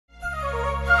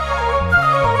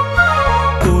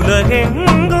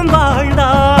உலகெங்கும்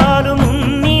வாழ்ந்தாலும்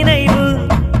நினைவு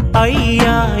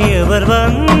ஐயா எவர்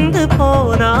வந்து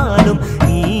போனாலும்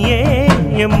நீயே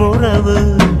எம் உறவு.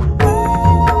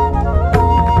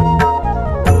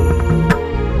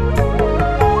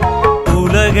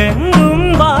 உலகெங்கும்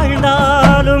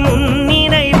வாழ்ந்தாலும்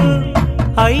நினைவு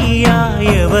ஐயா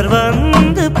எவர்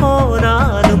வந்து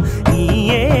போனாலும்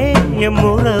நீயே எம்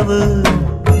உறவு.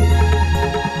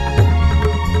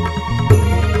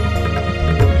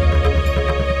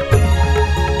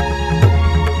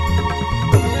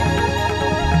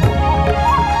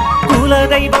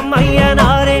 குலதெய்வம்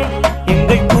ஐயனாரே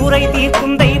எங்கள் கூரை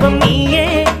தீர்க்கும் தெய்வம் நீயே.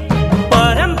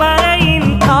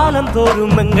 பரம்பரையின் காலம்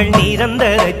தோறும் எங்கள்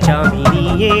நிரந்தர சாமி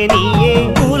நீயே நீயே.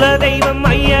 குலதெய்வம்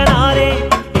ஐயனாரே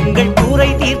எங்கள் கூரை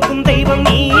தீர்க்கும் தெய்வம்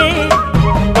நீயே.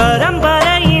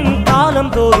 பரம்பரையின்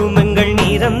காலம் தோறும் எங்கள்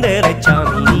நிரந்தர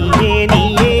சாமி நீயே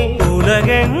நீயே.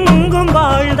 உலகெங்கும்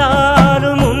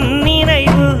வாழ்ந்தாலும் உன்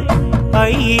நினைவு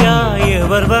ஐயா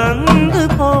எவர் வந்து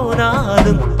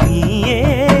போனாலும் நீயே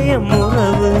எம்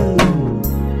உறவு.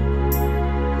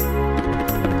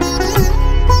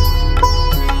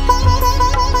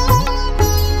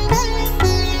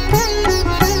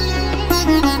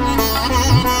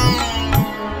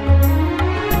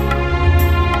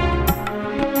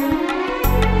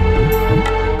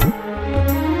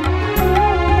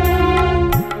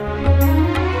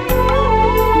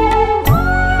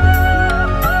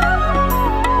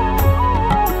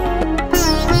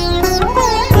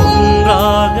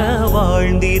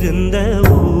 வாழ்ந்திருந்த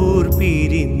ஊர்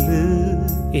பிரிந்து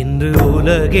இன்று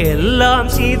உலகெல்லாம்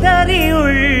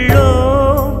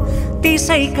சிதறியுள்ளோம்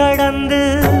திசை கடந்து.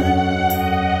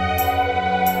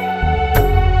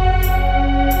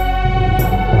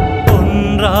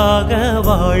 ஒன்றாக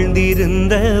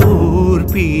வாழ்ந்திருந்த ஊர்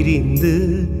பிரிந்து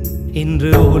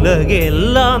இன்று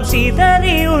உலகெல்லாம்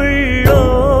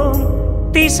சிதறியுள்ளோம்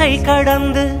திசை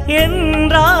கடந்து.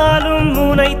 என்றாலும்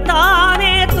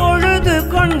உனைத்தானே தொழுது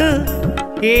கொண்டு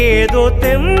ஏதோ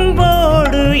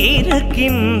தெம்போடு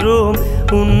இருக்கின்றோம்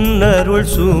உன்னருள்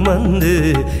சுமந்து.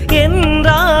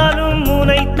 என்றாலும்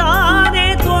உனைத்தானே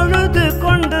தொழுது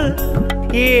கொண்டு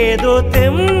ஏதோ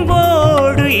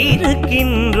தெம்போடு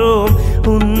இருக்கின்றோம்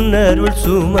உன்னருள்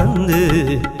சுமந்து.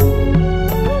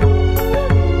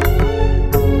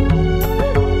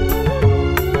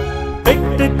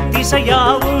 எட்டு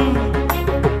திசையாவும்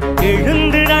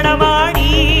எழுந்து நடமாடி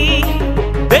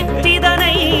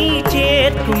வெற்றிதனை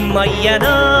சேர்க்கும் ஐயனார்.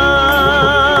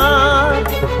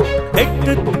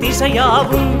 எட்டு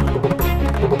திசையாவும்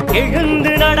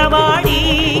எழுந்து நடமாடி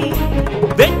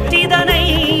வெற்றிதனை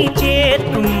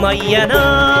சேர்க்கும் ஐயனார்.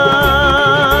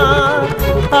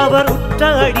 அவர் உற்ற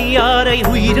அடியாரை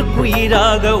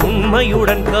உயிருக்குயிராக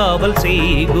உண்மையுடன் காவல்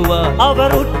செய்குவார்.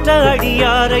 அவர் உற்ற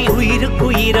அடியாரை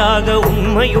உயிருக்குயிராக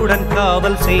உண்மையுடன்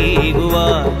காவல்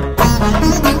செய்குவார்.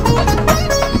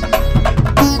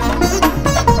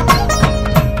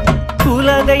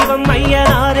 குலதெய்வம்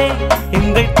ஐயனாரே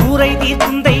எங்கள் கூரை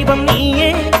தீர்க்கும் தெய்வம்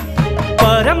நீயே.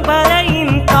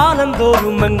 பரம்பரையின் காலம்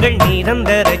தோறும் எங்கள்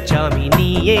நிரந்தர சாமி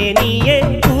நீயே நீயே.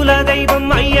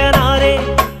 குலதெய்வம் ஐயனாரே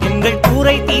எங்கள்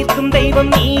கூரை தீர்க்கும்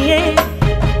தெய்வம் நீயே.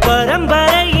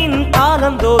 பரம்பரையின்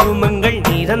காலம் தோறும் எங்கள்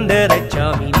நிரந்தர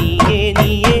சாமி நீயே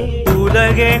நீயே.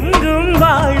 உலகெங்கும்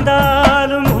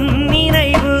வாழ்ந்தாலும் உன்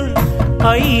நினைவு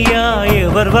ஐயா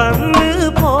எவர் வந்து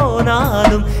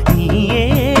போனாலும் நீயே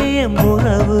எம்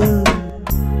உறவு.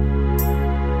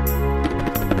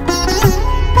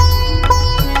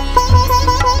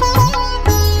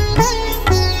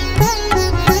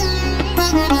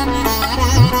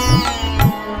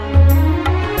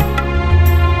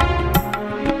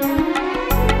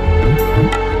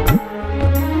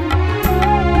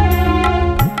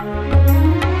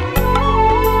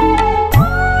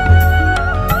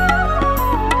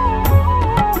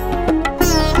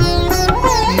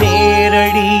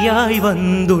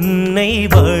 வந்துன்னை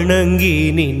வணங்கி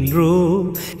நின்றோ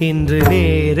இன்று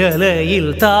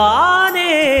நேரலையில்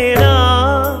தானே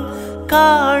நாம்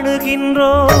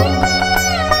காணுகின்றோம்.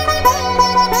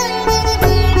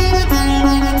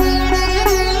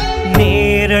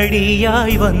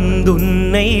 நேரடியாய்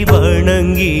வந்துன்னை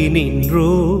வணங்கி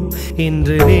நின்றோ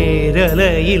இன்று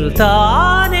நேரலையில்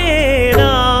தானே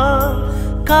நாம்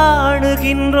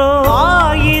காணுகின்றோம்.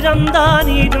 ஆயிரம் தான்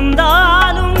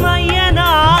இருந்தாலும்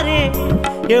ஐயனாரே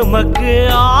எமக்கு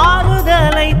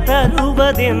ஆறுதலை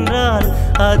தருவதென்றால்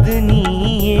அது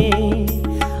நீயே.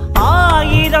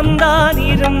 ஆயிரம் தான்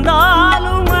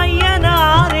இருந்தாலும்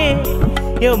ஐயனாரே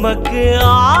எமக்கு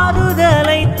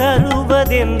ஆறுதலை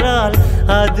தருவதென்றால்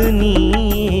அது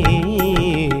நீயே.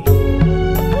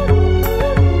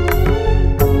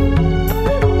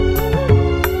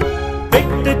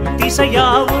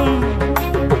 திசையாவும்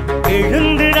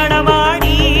எழுந்து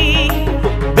நடமாடி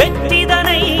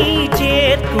வெற்றிதனை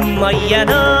சேர்க்கும் ஐயனார்.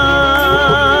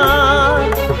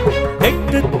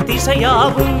 எட்டு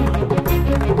திசையாவும்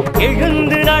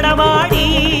எழுந்து நடமாடி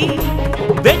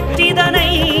வெற்றிதனை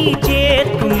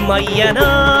சேர்க்கும் ஐயனார்.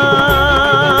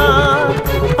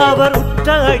 அவர் உற்ற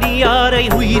அடியாரை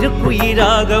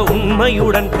உயிருக்குயிராக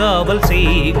உண்மையுடன் காவல்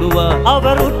செய்குவார்.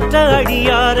 அவர் உற்ற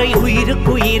அடியாரை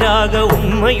உயிருக்குயிராக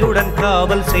உண்மையுடன்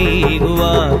காவல்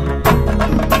செய்குவார்.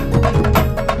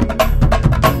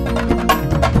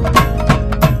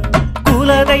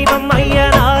 குலதெய்வம்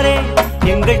ஐயனாரே,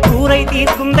 எங்கள் கூரை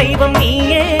தீர்க்கும் தெய்வம்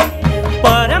நீயே.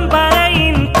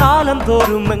 பரம்பரையின் காலம்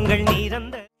தோறும் எங்கள்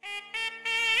நிரந்த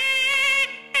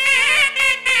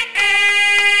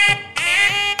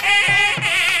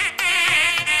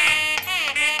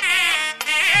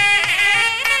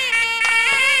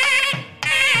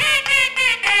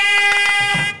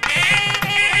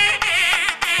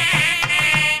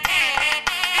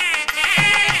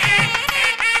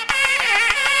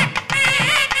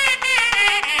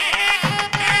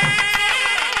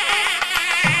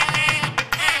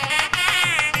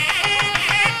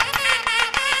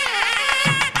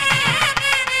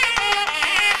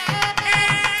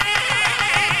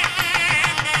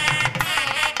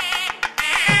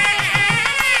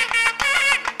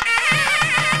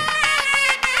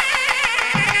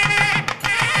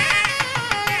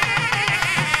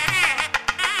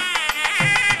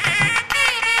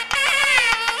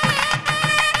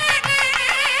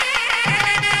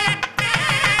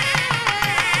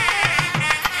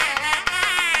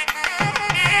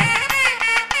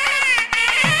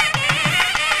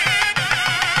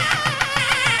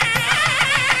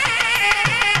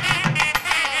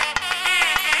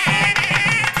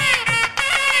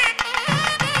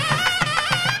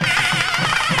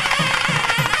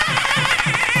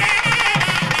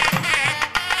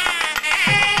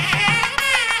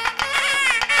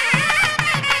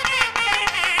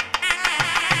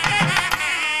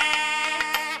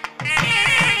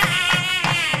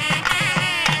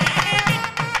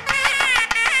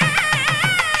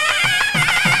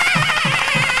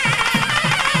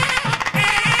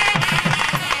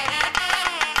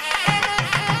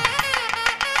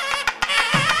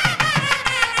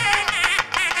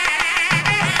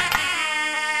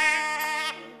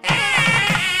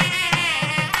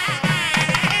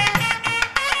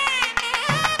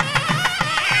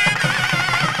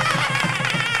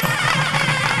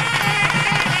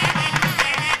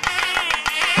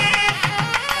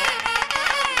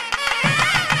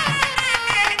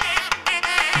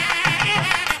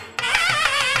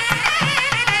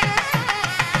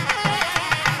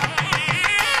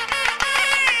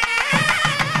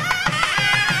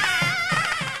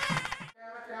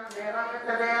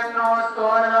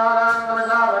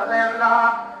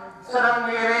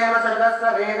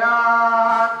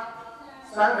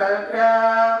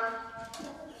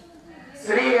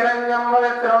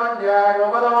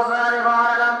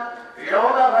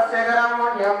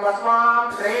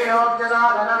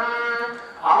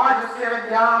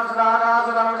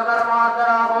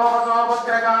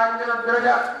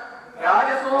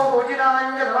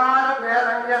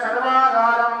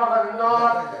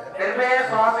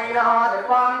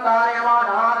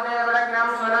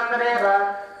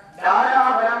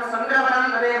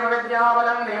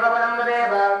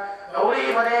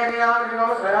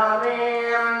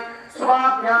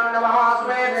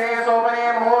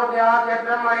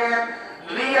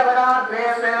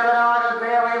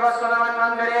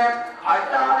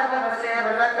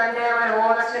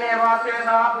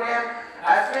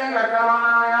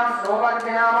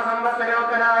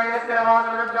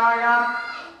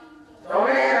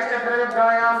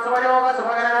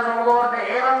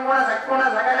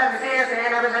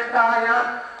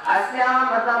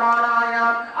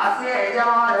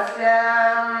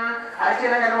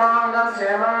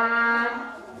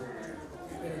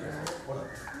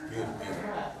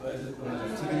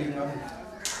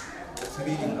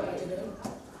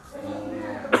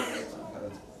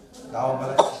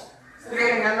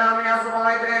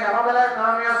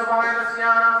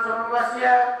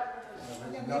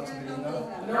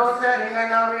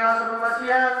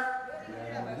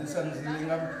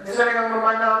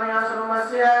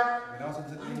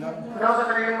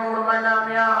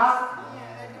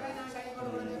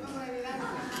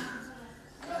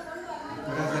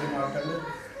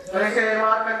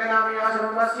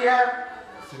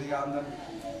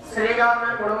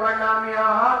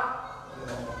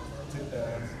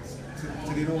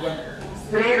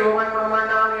Sri Roman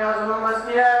Brahmanamya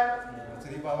Sumasya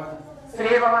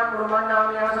श्रीभवन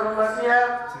गुरुमन्नाम्या सुरुमस्य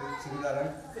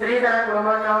Sreedharan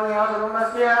गुरुमन्नाम्या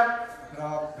सुरुमस्य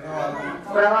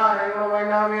प्रवाहन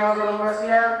गुरुमन्नाम्या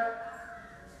सुरुमस्य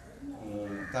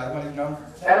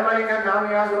Dharmalingam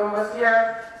Namya सुरुमस्य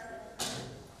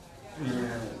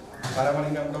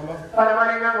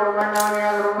Paramalingam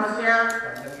गुरुमन्नाम्या सुरुमस्य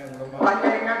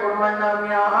पंचलिंगम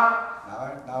गुरुमन्नाम्याः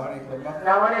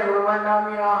नवनी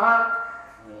गुरुमन्नाम्याः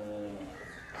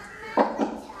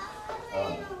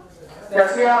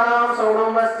दस्यानां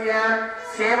सौरभस्य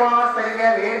सेवास्तर्य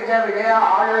वीर्य विजय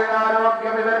आयुर्नारोग्य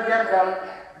विवर्ध्यर्थं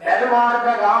धर्मार्थ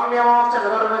काम्य मोक्ष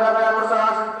चतुर्विध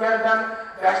परपुरुषासिद्ध्यर्थं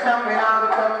कष्टं विना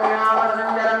दुःखं विना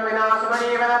संजरं विना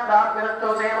सुखजीवन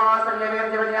प्राप्तिरस्तु सेवास्तर्य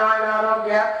वीर्य विजय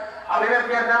आयुर्नारोग्य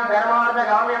अभिवृद्ध्यर्थं धर्मार्थ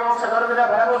काम्य मोक्ष चतुर्विध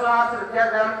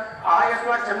परपुरुषासिद्ध्यर्थं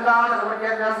आयुष्मत् चन्दान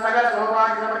समृद्ध्यर्थं सकल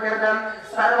सौभाग्य समृद्ध्यर्थं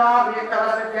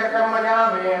सर्वाभीष्टफलसिद्ध्यर्थं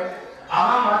मयामे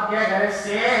अहम् अद्य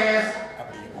करिष्ये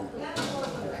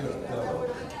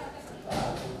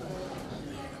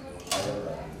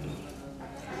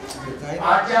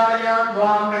आचार्यां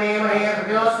द्वामणे महे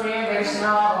हृदयोस्मि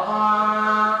कृष्णा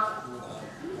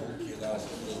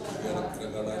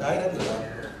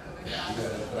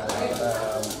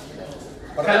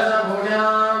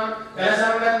कलशभुजां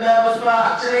कलशंगन्ध पुष्प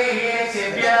अक्षरैः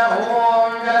सेव्य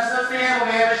ओम कलशस्य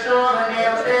मुखे विष्णु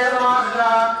धन्यवते समासदा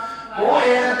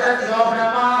मूलेन तत्तो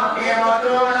ब्रह्मा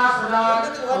हेमतो वनस्पदा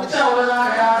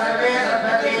उच्चौलदाया सर्वे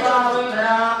तद्दीपा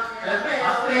सुन्दरा तस्मै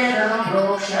अस्त्रे धनं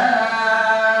प्रोक्ष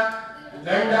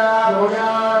गंडा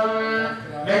भोजां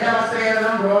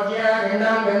गंडमस्त्रेरं भोज्य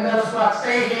गंडं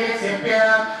गंधपुष्पाक्षैः सेव्य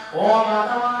ओम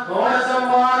आत्मा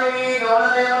गौरसंवारिणी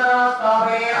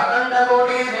गौरदेवतास्ताभिः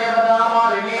अखण्डकोटि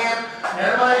देवतामालिनी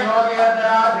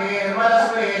निर्मलज्योतिर्दात्री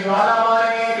निर्मलस्फुरे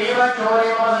ज्वालामालिनी दीपचोरी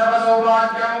मम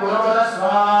सर्वसौभाग्यं गुरुपद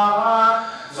स्वाहा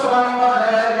शुभं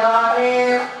वदर्यामि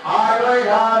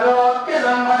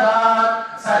आयुर्यारोग्यसम्पदा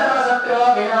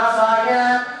सर्वशत्रुविनाशाय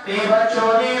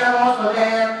दीपचोरी नमोस्तुते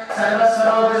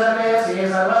सर्वस्वरूपे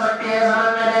सर्वशक्तिये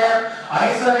समन्वये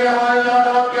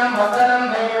ऐश्वर्यमायोक्यं मङ्गलं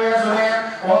दैवे सुमे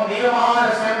ओम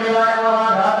दीपमहालक्ष्मीदेवाय नमः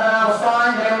धातना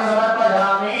पुष्पाञ्जलिं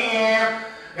समर्पयामि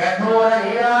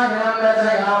गद्धूरनीराजनं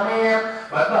दर्शयामि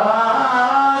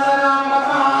पद्महासनं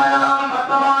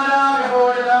पद्ममालां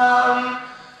विभूषितां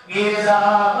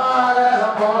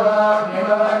गिरिजामादरसम्पूर्णां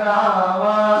हिमवर्णां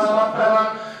समप्रभं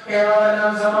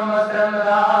केवलं समं वस्त्रं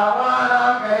ददावानां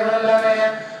कैवल्यमे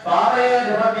पावे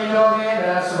द्रवतियोगेन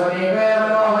स्वदेवे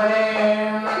मनोहरे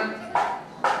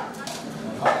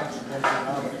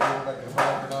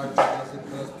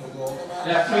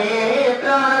लक्ष्मी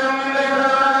प्राणं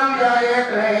विप्रदानं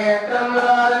जायेत्रेत्रं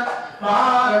ददात्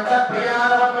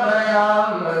महागणप्रियानवप्रभयां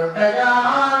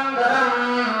मरुटयाङ्गरं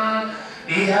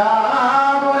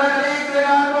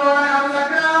दियापुरनिक्रियापुरं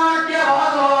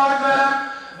सक्राट्यवासोज्वलं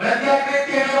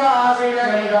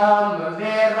प्रत्यकृत्यनिवासिनगणिकां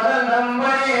वन्देर्वदनं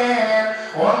वये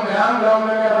ॐ ग्रां ग्लौं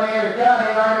गणपते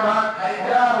विद्यादेवाय नमः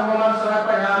हरिद्राहुमं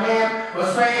समर्पयामि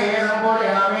पुष्पैः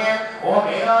सम्पूजयामि ॐ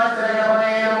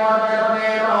एकाश्चर्यगणपते नमो गणपते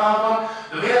नमः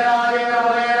दुर्विराजे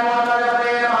गणपते नमो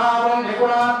गणपते नमः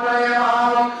त्रिगुणात्मने नमः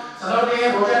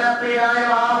सदोदेवभूषणप्रियाय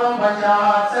नमः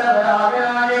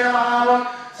पंचाक्षरपदाभिराजे नमः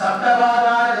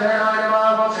सप्तपादार्जनाय नमः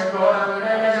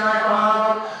षट्कोणविनयनाय नमः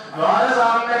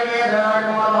द्वादशाङ्कर्ये धनाय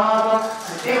नमः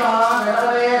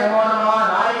सिद्धिमहागणपते नमो नमः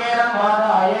नारायणं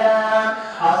माताय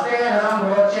हस्तेन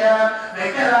सम्भोज्य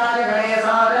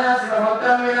विघ्नराजगणेशाय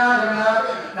शिवपुत्रं विनाशनं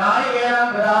नारायणं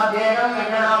प्रदाद्येकं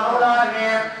विघ्नापदार्गे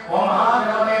ॐ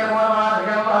महागणपते नमो नमः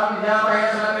दिगम्बरं विद्यामहे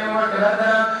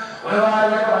सुरनिर्मुक्तिवर्धनं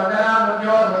उर्वारुकवन्दनं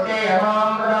मृत्योर्मुक्ते यमां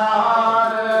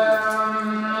प्रदात्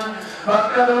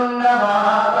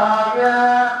वक्रतुण्डमहाकाय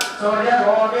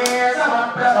सूर्यकोटि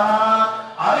समप्रभा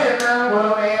अविघ्नं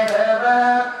कुरु मे देव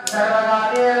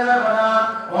सर्वकार्येषु सर्वदा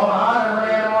ॐ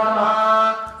महागणपते नमो नमः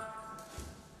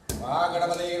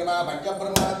महागणपते नमः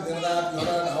पंचब्रह्मादिदेवताभ्यो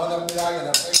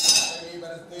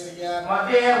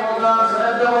मध्ये ओम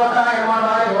सुरद्रवोताय नमः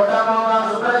गोतामोम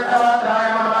सुप्रदितवत्राय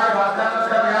नमः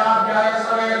वास्तवत्रव्याभ्याय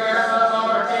सवेरेण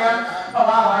सर्वसमप्रत्ययं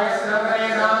पवाय श्रवणे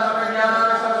नामप्रज्ञानं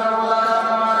सर्वसर्वोदानं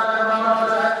नमः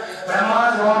ब्रह्मा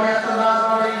स्वामी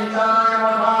सदास्वामी ईशानाय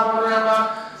नमः पूर्वं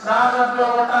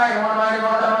सहस्रद्रवोताय नमः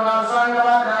गोतामोम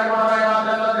संगवत्राय नमः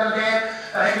वास्तवत्रते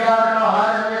तैव्यानो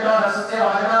हारसंयतो रसस्य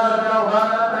वाजनादुर्गो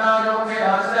उदानप्रणायो के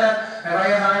हस्ते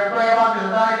नवयनाय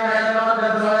प्रयवाक्युदाय नमः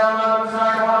द्रव्योयं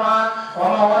नमः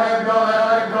ओम वरेभ्यो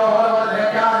वरेभ्यो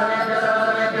वरेभ्यो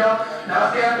सर्वेभ्यो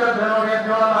नमस्ते गुरुभ्यो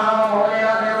नमः मोहय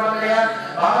देवमंगलय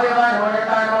भावदेवाय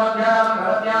मोहयताय नमः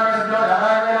भवत्यां सद्यो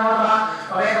धाराय नमः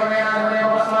अवे गुणेन नमः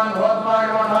वस्मन् भोत्वाय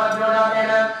नमः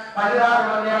ज्योदानेन परिराम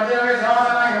मंदिर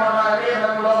सेवाय नमः हरि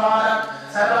मंगलोभार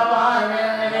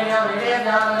सर्वमहायमेन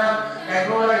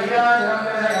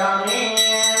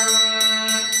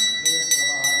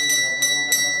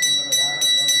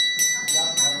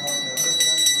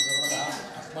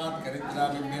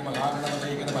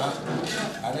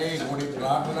कोटि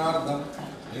प्रार्थनार्थं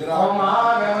ओम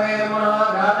महागमे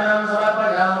मनोघातनं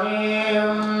समर्पयामि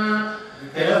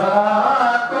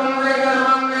देवात्मं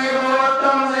देगर्मं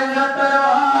देवोत्तम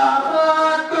संजत्तवात्मं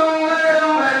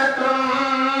देवमेत्रं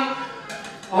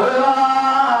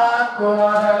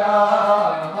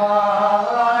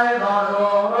उर्वाकुमदलाय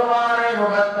भागोवाणि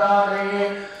भुगत्तानि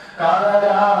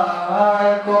कालदाय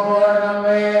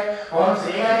कोपोर्गमे ओम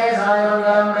श्री गणेशाय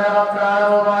मंगलम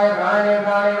प्रणवप्राणोपाय प्राणे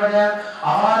प्राणे वजन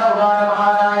आहार उदार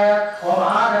महाराय ओम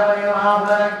महागणपति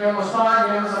महाभुजनक्यं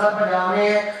पुष्पाञ्जलिं समर्पयामि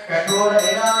कठोर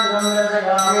एकाग्रं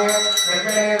दर्शयामि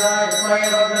विघ्नेशाय विद्महे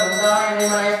वक्रतुण्डाय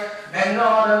धीमहि तन्नो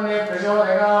दन्ति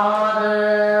प्रचोदयात्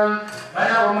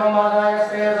वनभूममादाय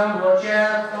श्रेयसं प्रोच्य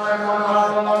तस्मै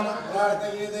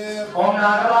ओम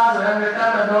नागवासनं विष्णं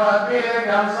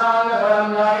नदोऽद्भिर्गं साङ्गफलं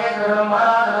लाये गुरुं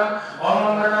महाराजम् ओम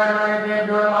मंगलाय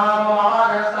देव्यो नमः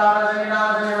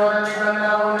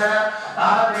महागणस्तारसनिनाथनिरोधनिकन्दनपुण्य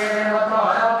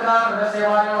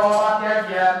तारत्रेणवत्महरवक्रामृतसेवायो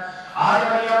वात्यज्ञ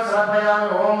आर्यमयं समर्पयामि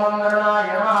ओम मंगलाय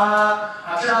नमः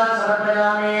अक्षरान्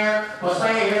समर्पयामि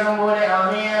पुष्पैः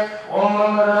सम्पूजयामि ओम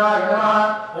मंगलाय नमः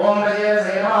ओम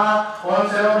रजसे नमः ओम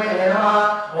सरोभिरे नमः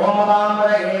ओम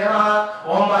वामवदे नमः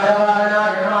ओम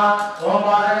भयवाहनाय नमः ओम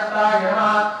बालकस्ताय नमः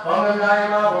ओम गंगाय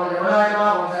नमः ओम यमुनाय नमः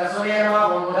ओम सरस्वती नमः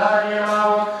ओम गोदावरी नमः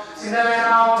ओम सिंधवे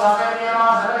नमः ओम कावेरी नमः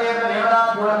सर्वदेव देवता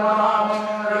गुणं नमः ओम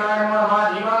गंगाय नमः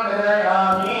दीपं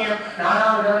दर्शयामि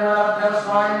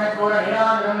नानाविधस्वामिने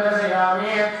गुणहीनां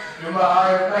दर्शयामि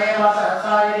युवाय त्रयः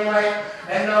सहस्राय धीमहि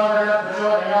तन्नो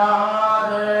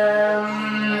प्रचोदयात्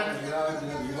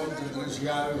दीपं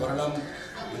चतुर्दश्यामि वर्णं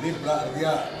यदि प्रार्थ्य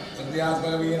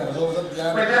सद्यास्मवीन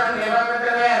रसोसत्यामि मित्रं देवं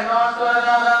मित्रमे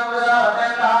अन्नोस्तुरदानं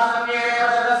पुरुषावतन्तः सम्येव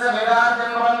सदस्य वेदान्तं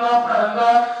भवन्तो प्रबन्धो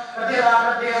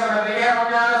प्रतिरामत्ये समर्पिके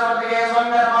पुण्यान समर्पिके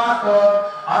स्वकर्मास्तु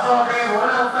असोते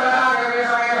पूर्णोत्तरागे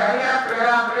समेत हरिः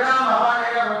प्रियं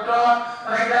भवानेन पुत्रो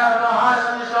परिग्रहणो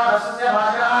महासंनिष्ठो रसस्य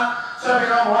भाषा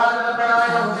स्वभिनो भुवानतप्रणाय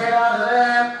हुसेनादे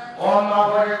ओम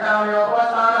माभोजितां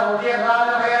योगवस्थान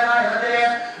भोज्यघ्रातभयनाय हते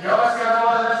योगस्य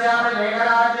नमोदस्यामि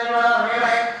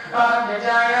लेखराजन्मनामेमहि कालं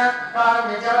यजाय कालं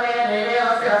यजवने देवे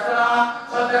अस्ति हस्तना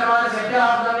स्वधर्मान्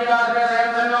सिद्ध्याब्दनिराधने स्वयं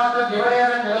दिवरे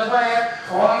जलस्मये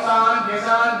ओम शान्ति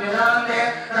शान्ति शान्ति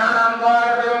प्राणां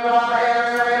द्वारप्रतिं वामहे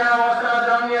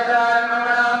रविवेनामोस्त्रभद्रं यथायं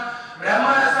मंगलं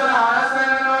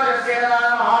ब्रह्मणस्वरानस्वनो यस्येदान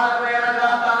महात्मेन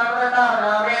जातानं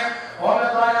प्रतापनामे ओम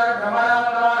त्वाय ब्रह्मणां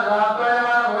नमः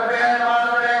गुरुवे नमः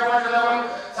वचनं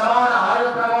समान आयु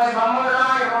प्रमोदि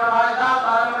ब्रह्मणाय नमः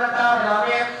तानं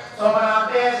प्रतापनामे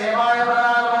सोमनाथे सेवाय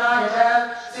परागमनाय च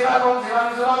शिवं शिवं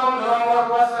सुभगं सुभं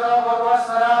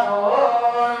वस्वस्वरा ओम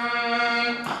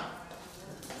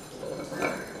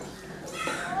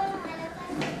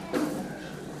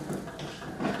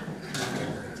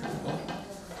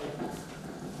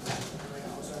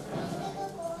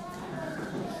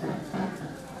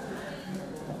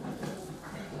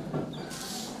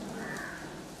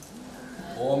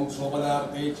ओम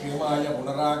शोभनार्थे क्षेमाय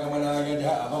पुनरागमनाय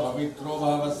च अपवित्रो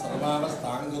भावः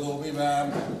सर्वावस्थाङ्गतोऽपि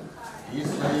वाम्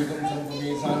ईश्वरीकं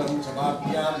सम्पुमेशानं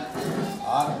चपाभ्याम्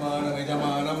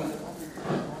आत्मानमिजमानं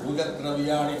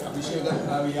पूजद्रव्याणि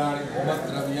अभिषेकद्रव्याणि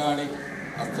होमद्रव्याणि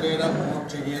अस्त्रेण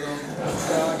प्रोक्षयेदं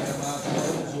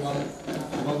शुभं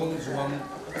शुभं शुभम्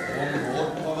ओम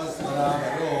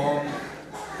भोर्भवस्वरावरोम्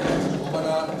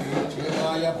शोभनार्थे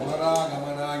क्षेमाय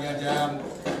पुनरागमनाय च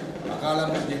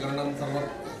अकालमूर्तिकरणं सर्वं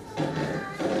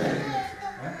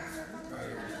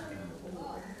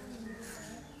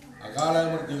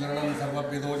अकालमूर्तिकरणं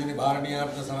सर्वभ्यदोजिनि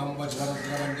भारण्यार्थ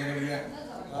साम्बज्वरत्रवञ्जनीय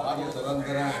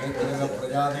आर्यतरन्तर हरिद्रग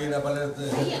प्रजादीन बलर्थ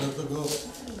ऋतुगो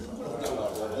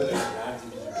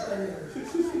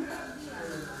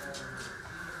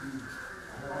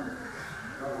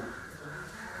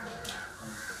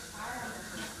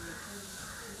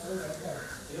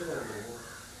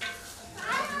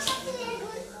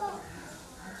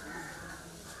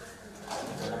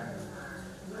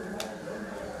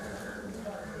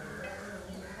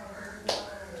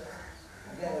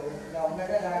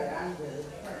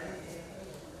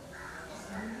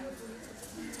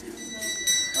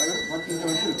What is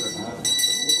the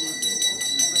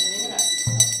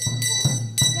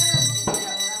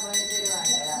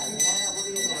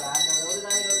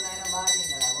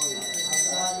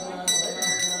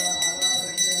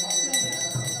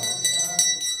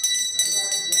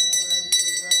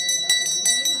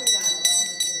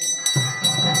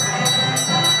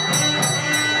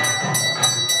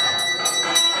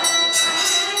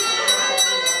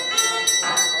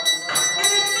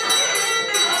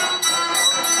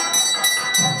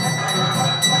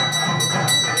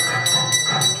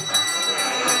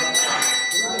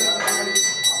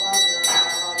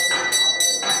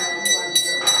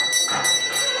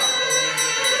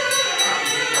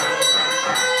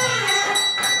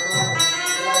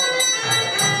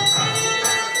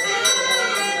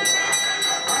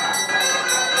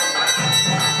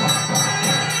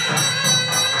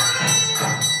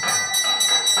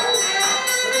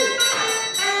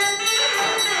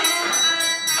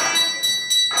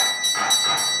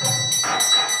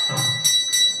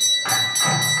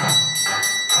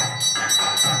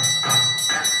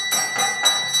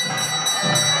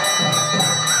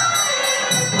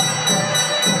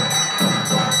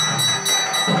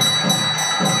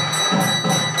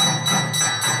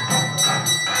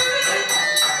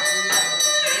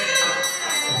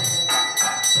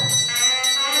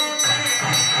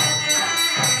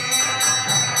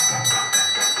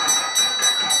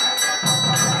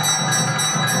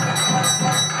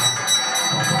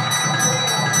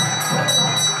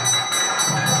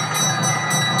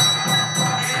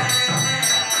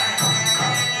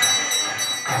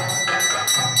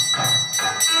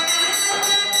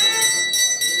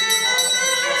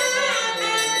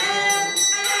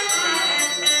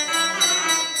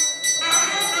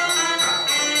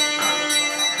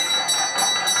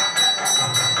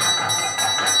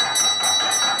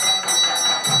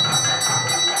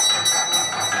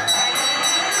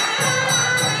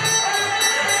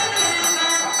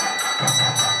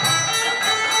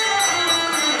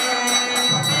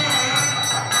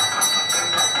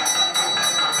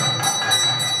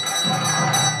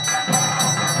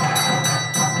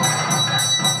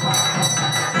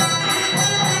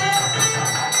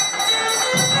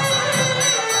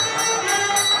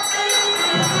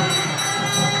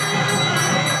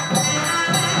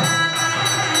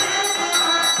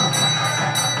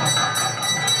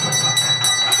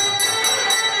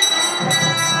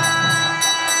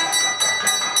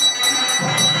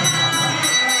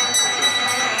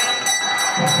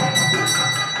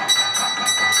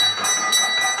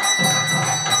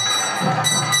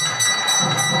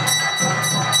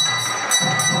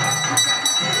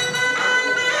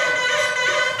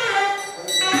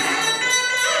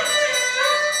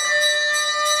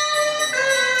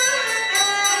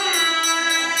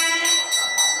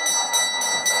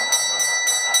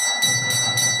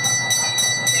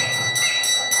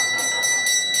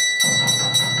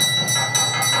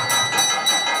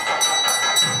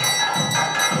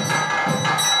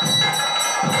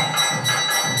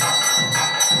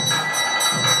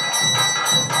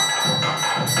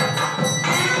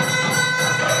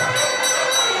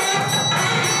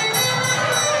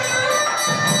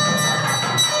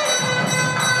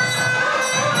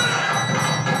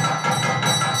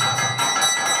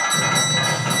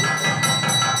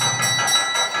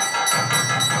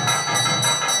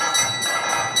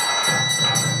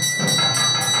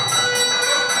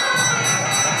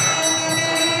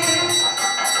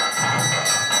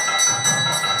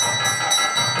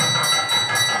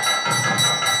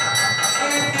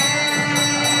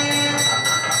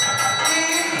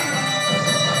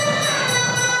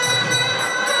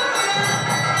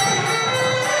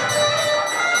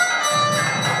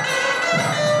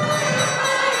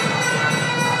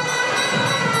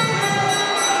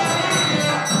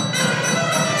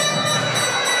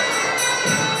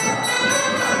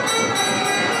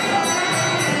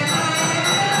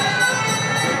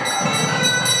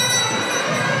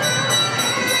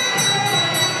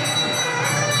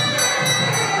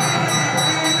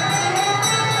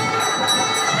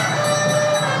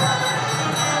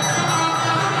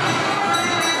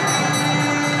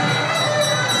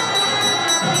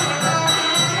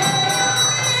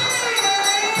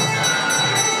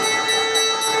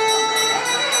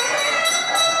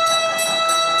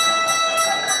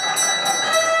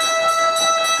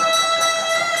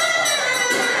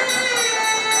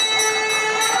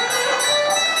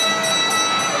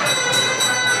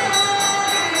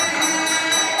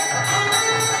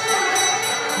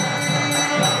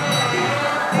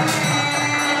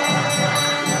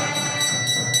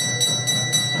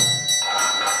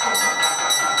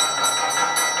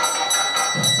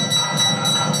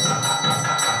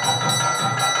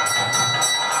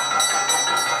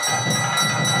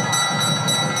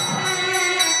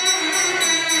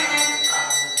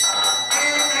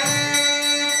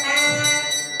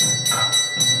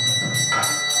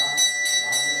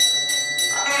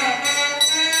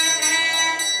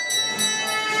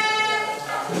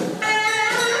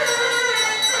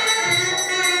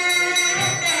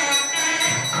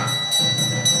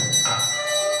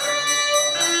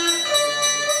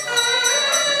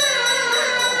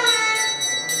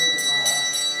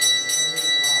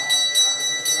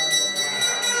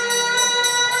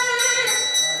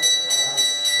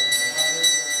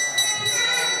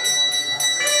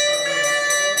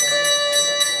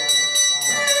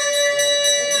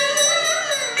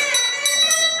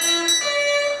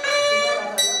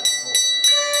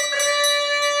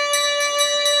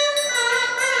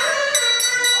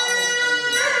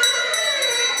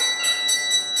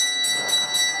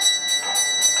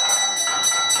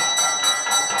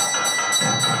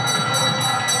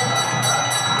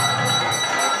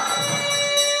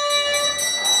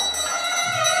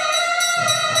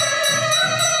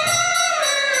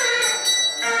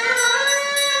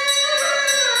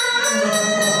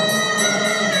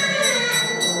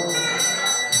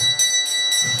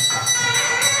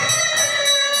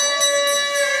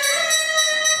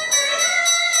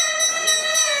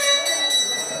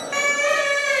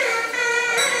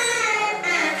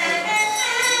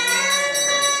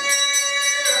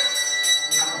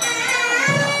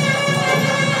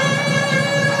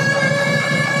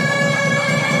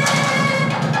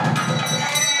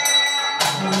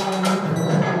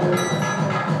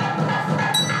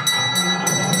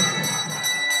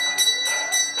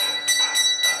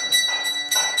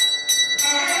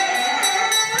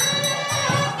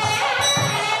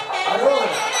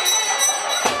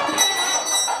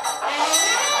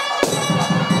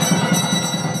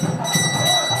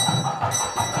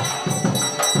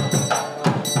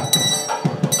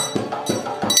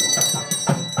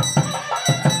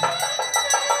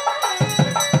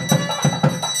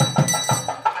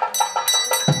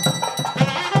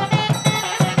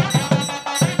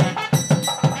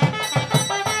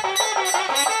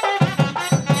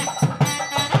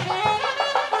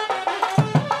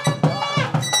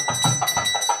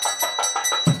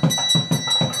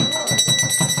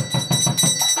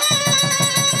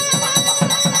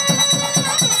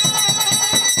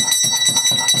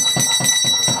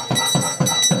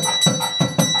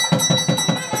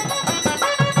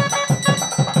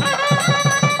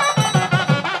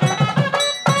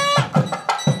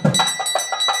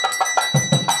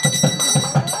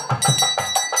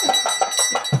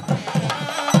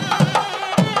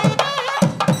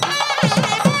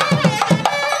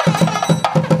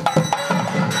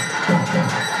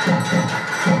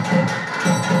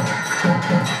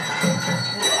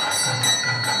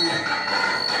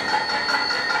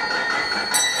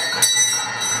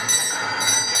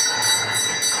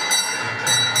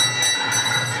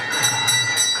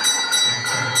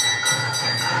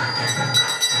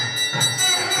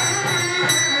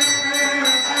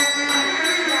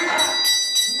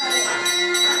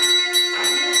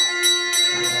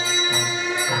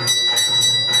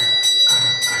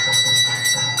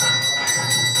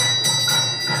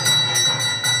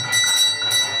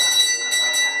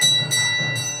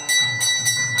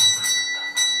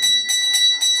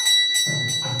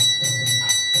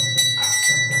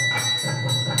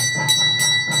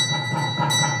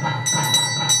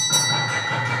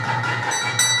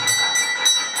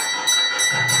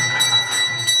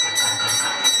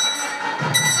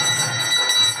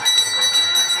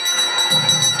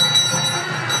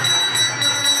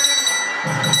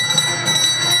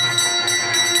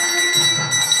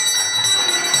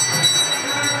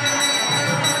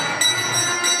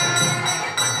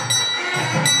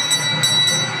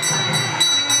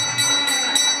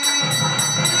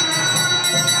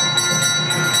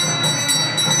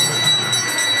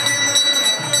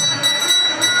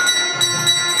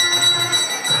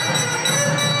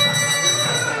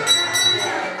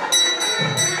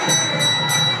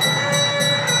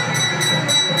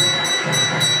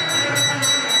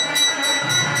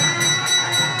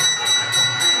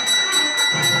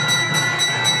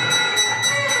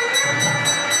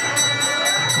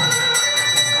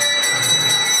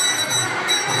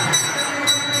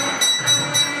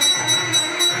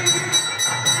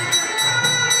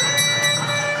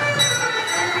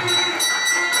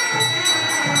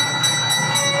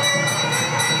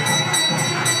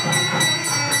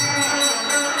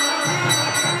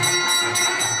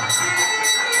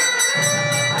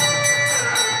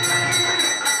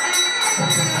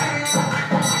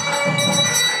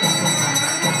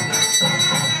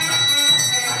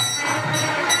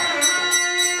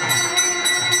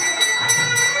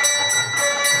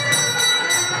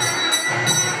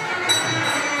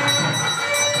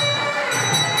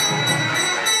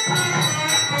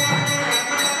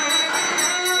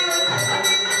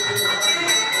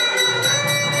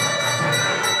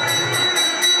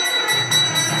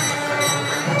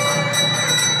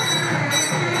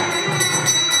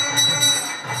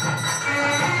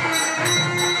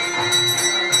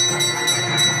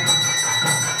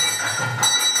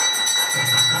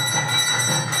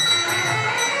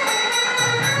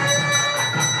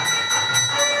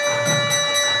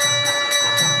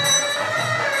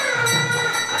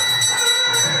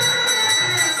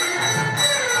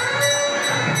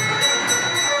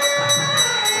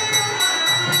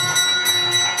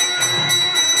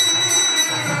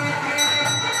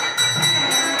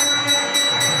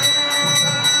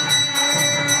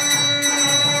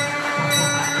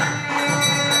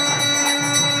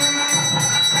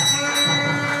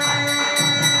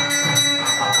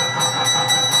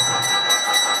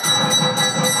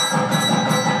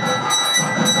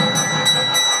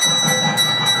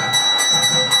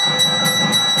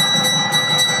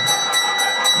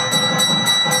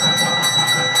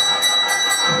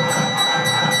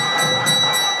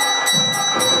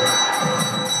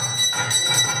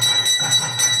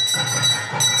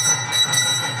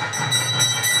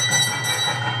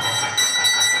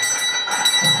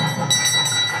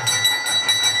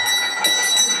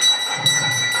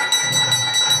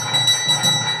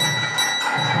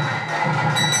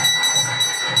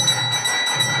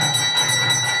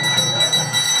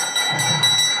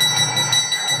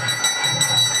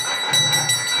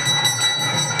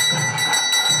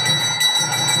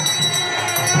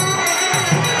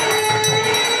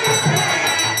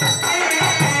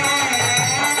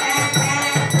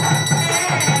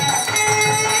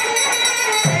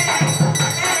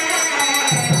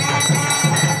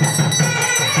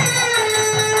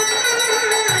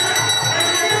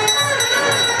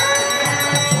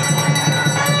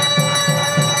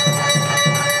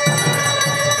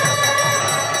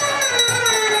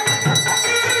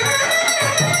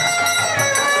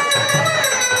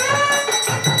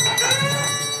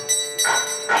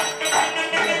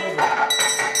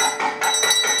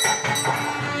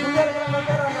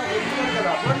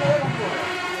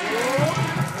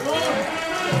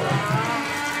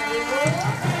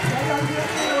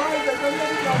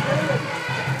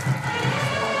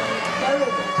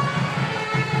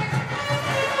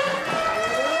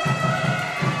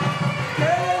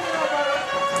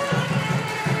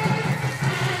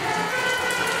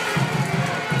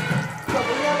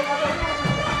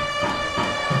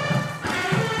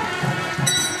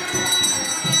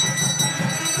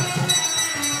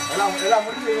எல்லாம்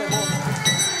முடிஞ்சு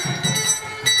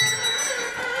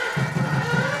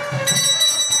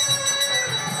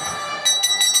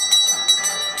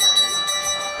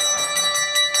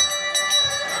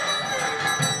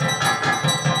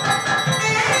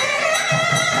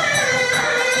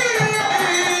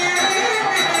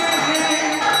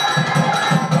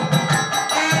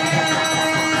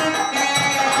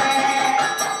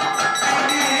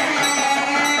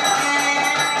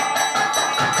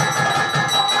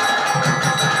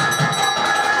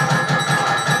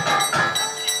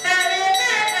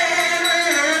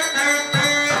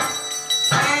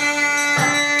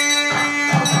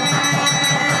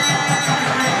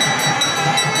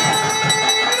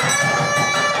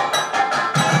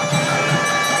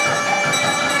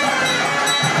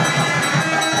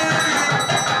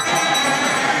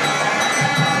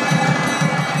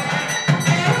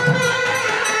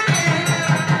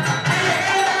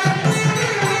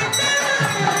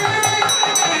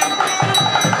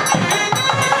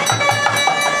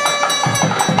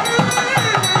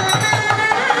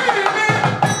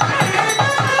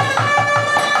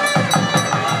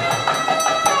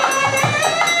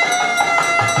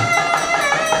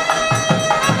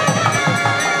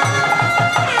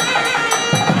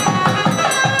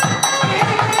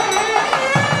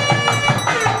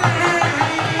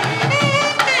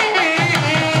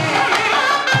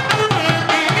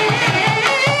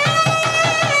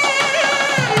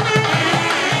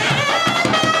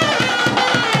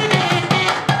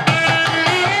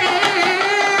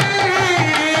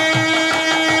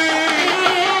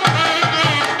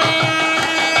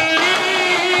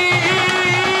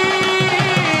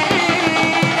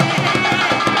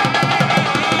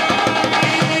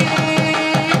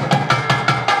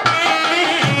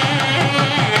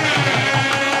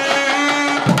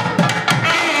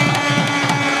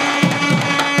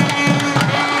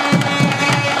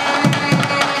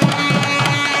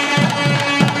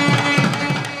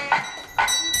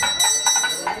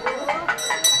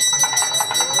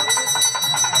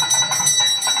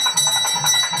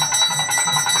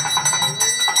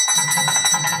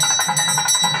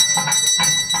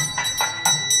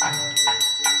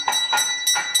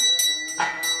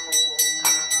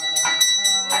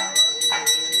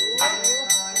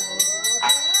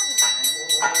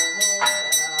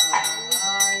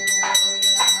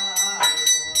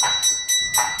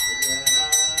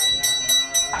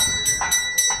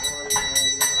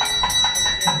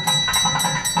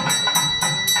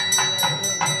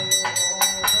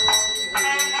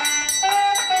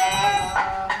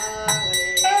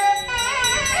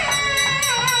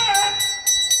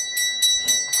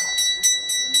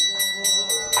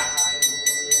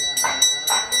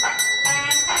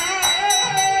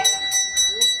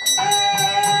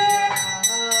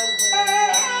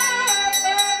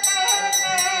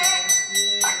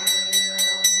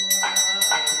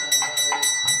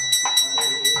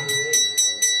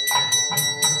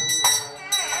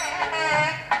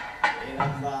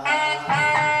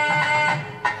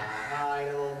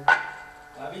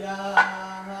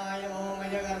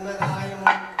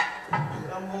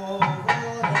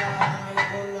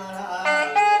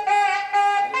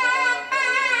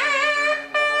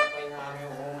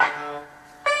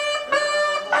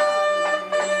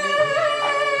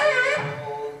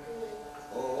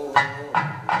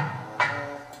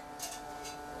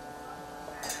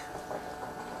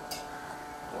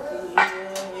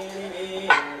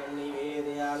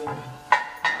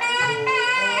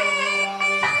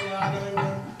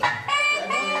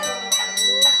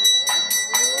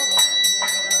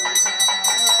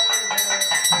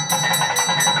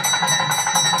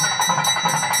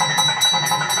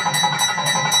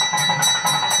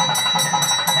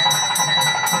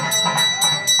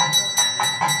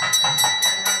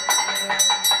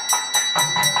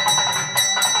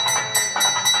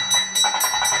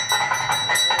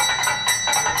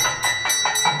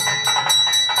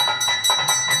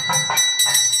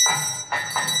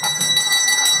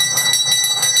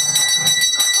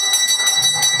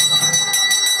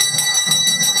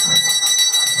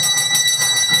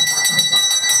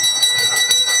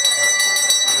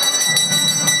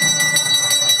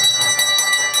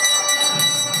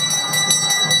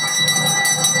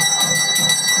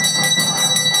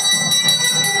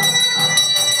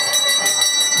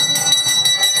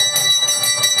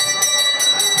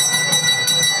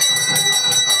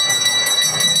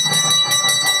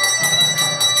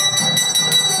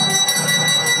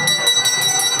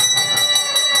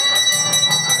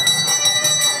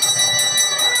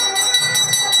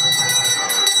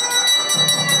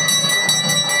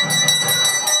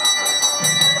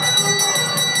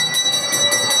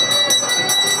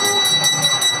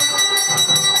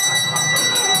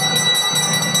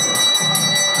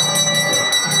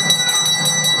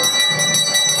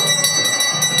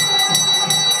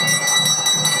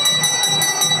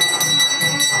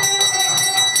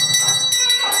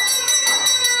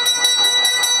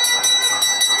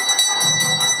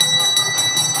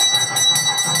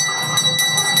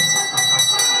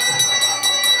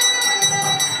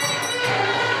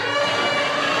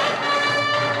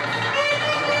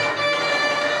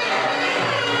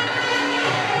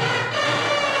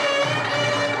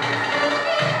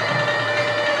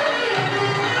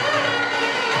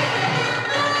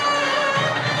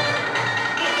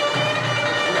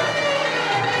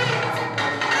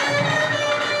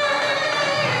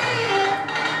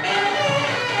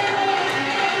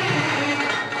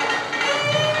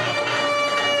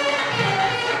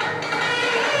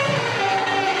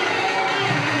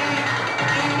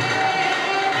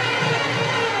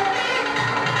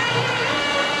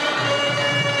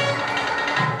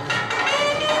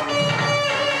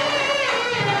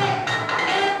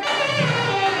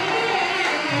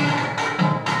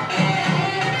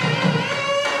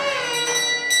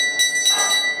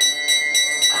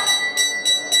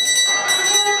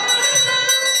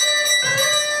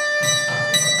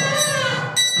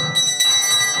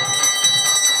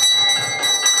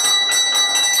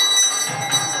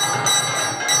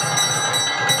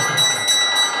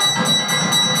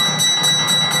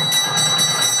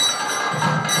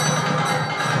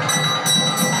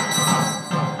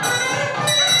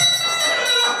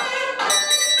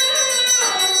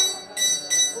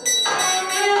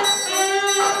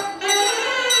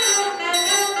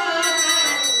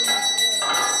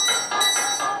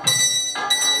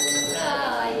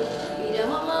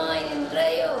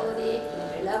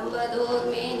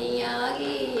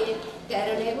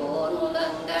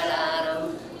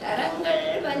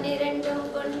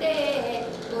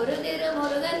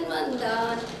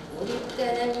தான்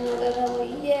உதித்தனன்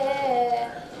உலகமொய்ய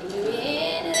இனிமே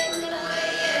நிறைந்த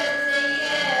செய்ய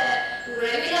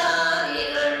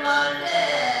உறவினார்கள் வாழ்ந்த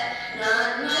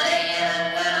நான்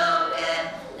மறையரங்கனோங்க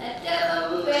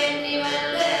நற்றவம் வேண்டி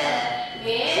வந்த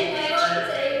மேன்மைகள்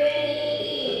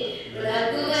செய்வேனி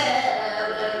உலகுக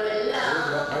உலகமெல்லாம்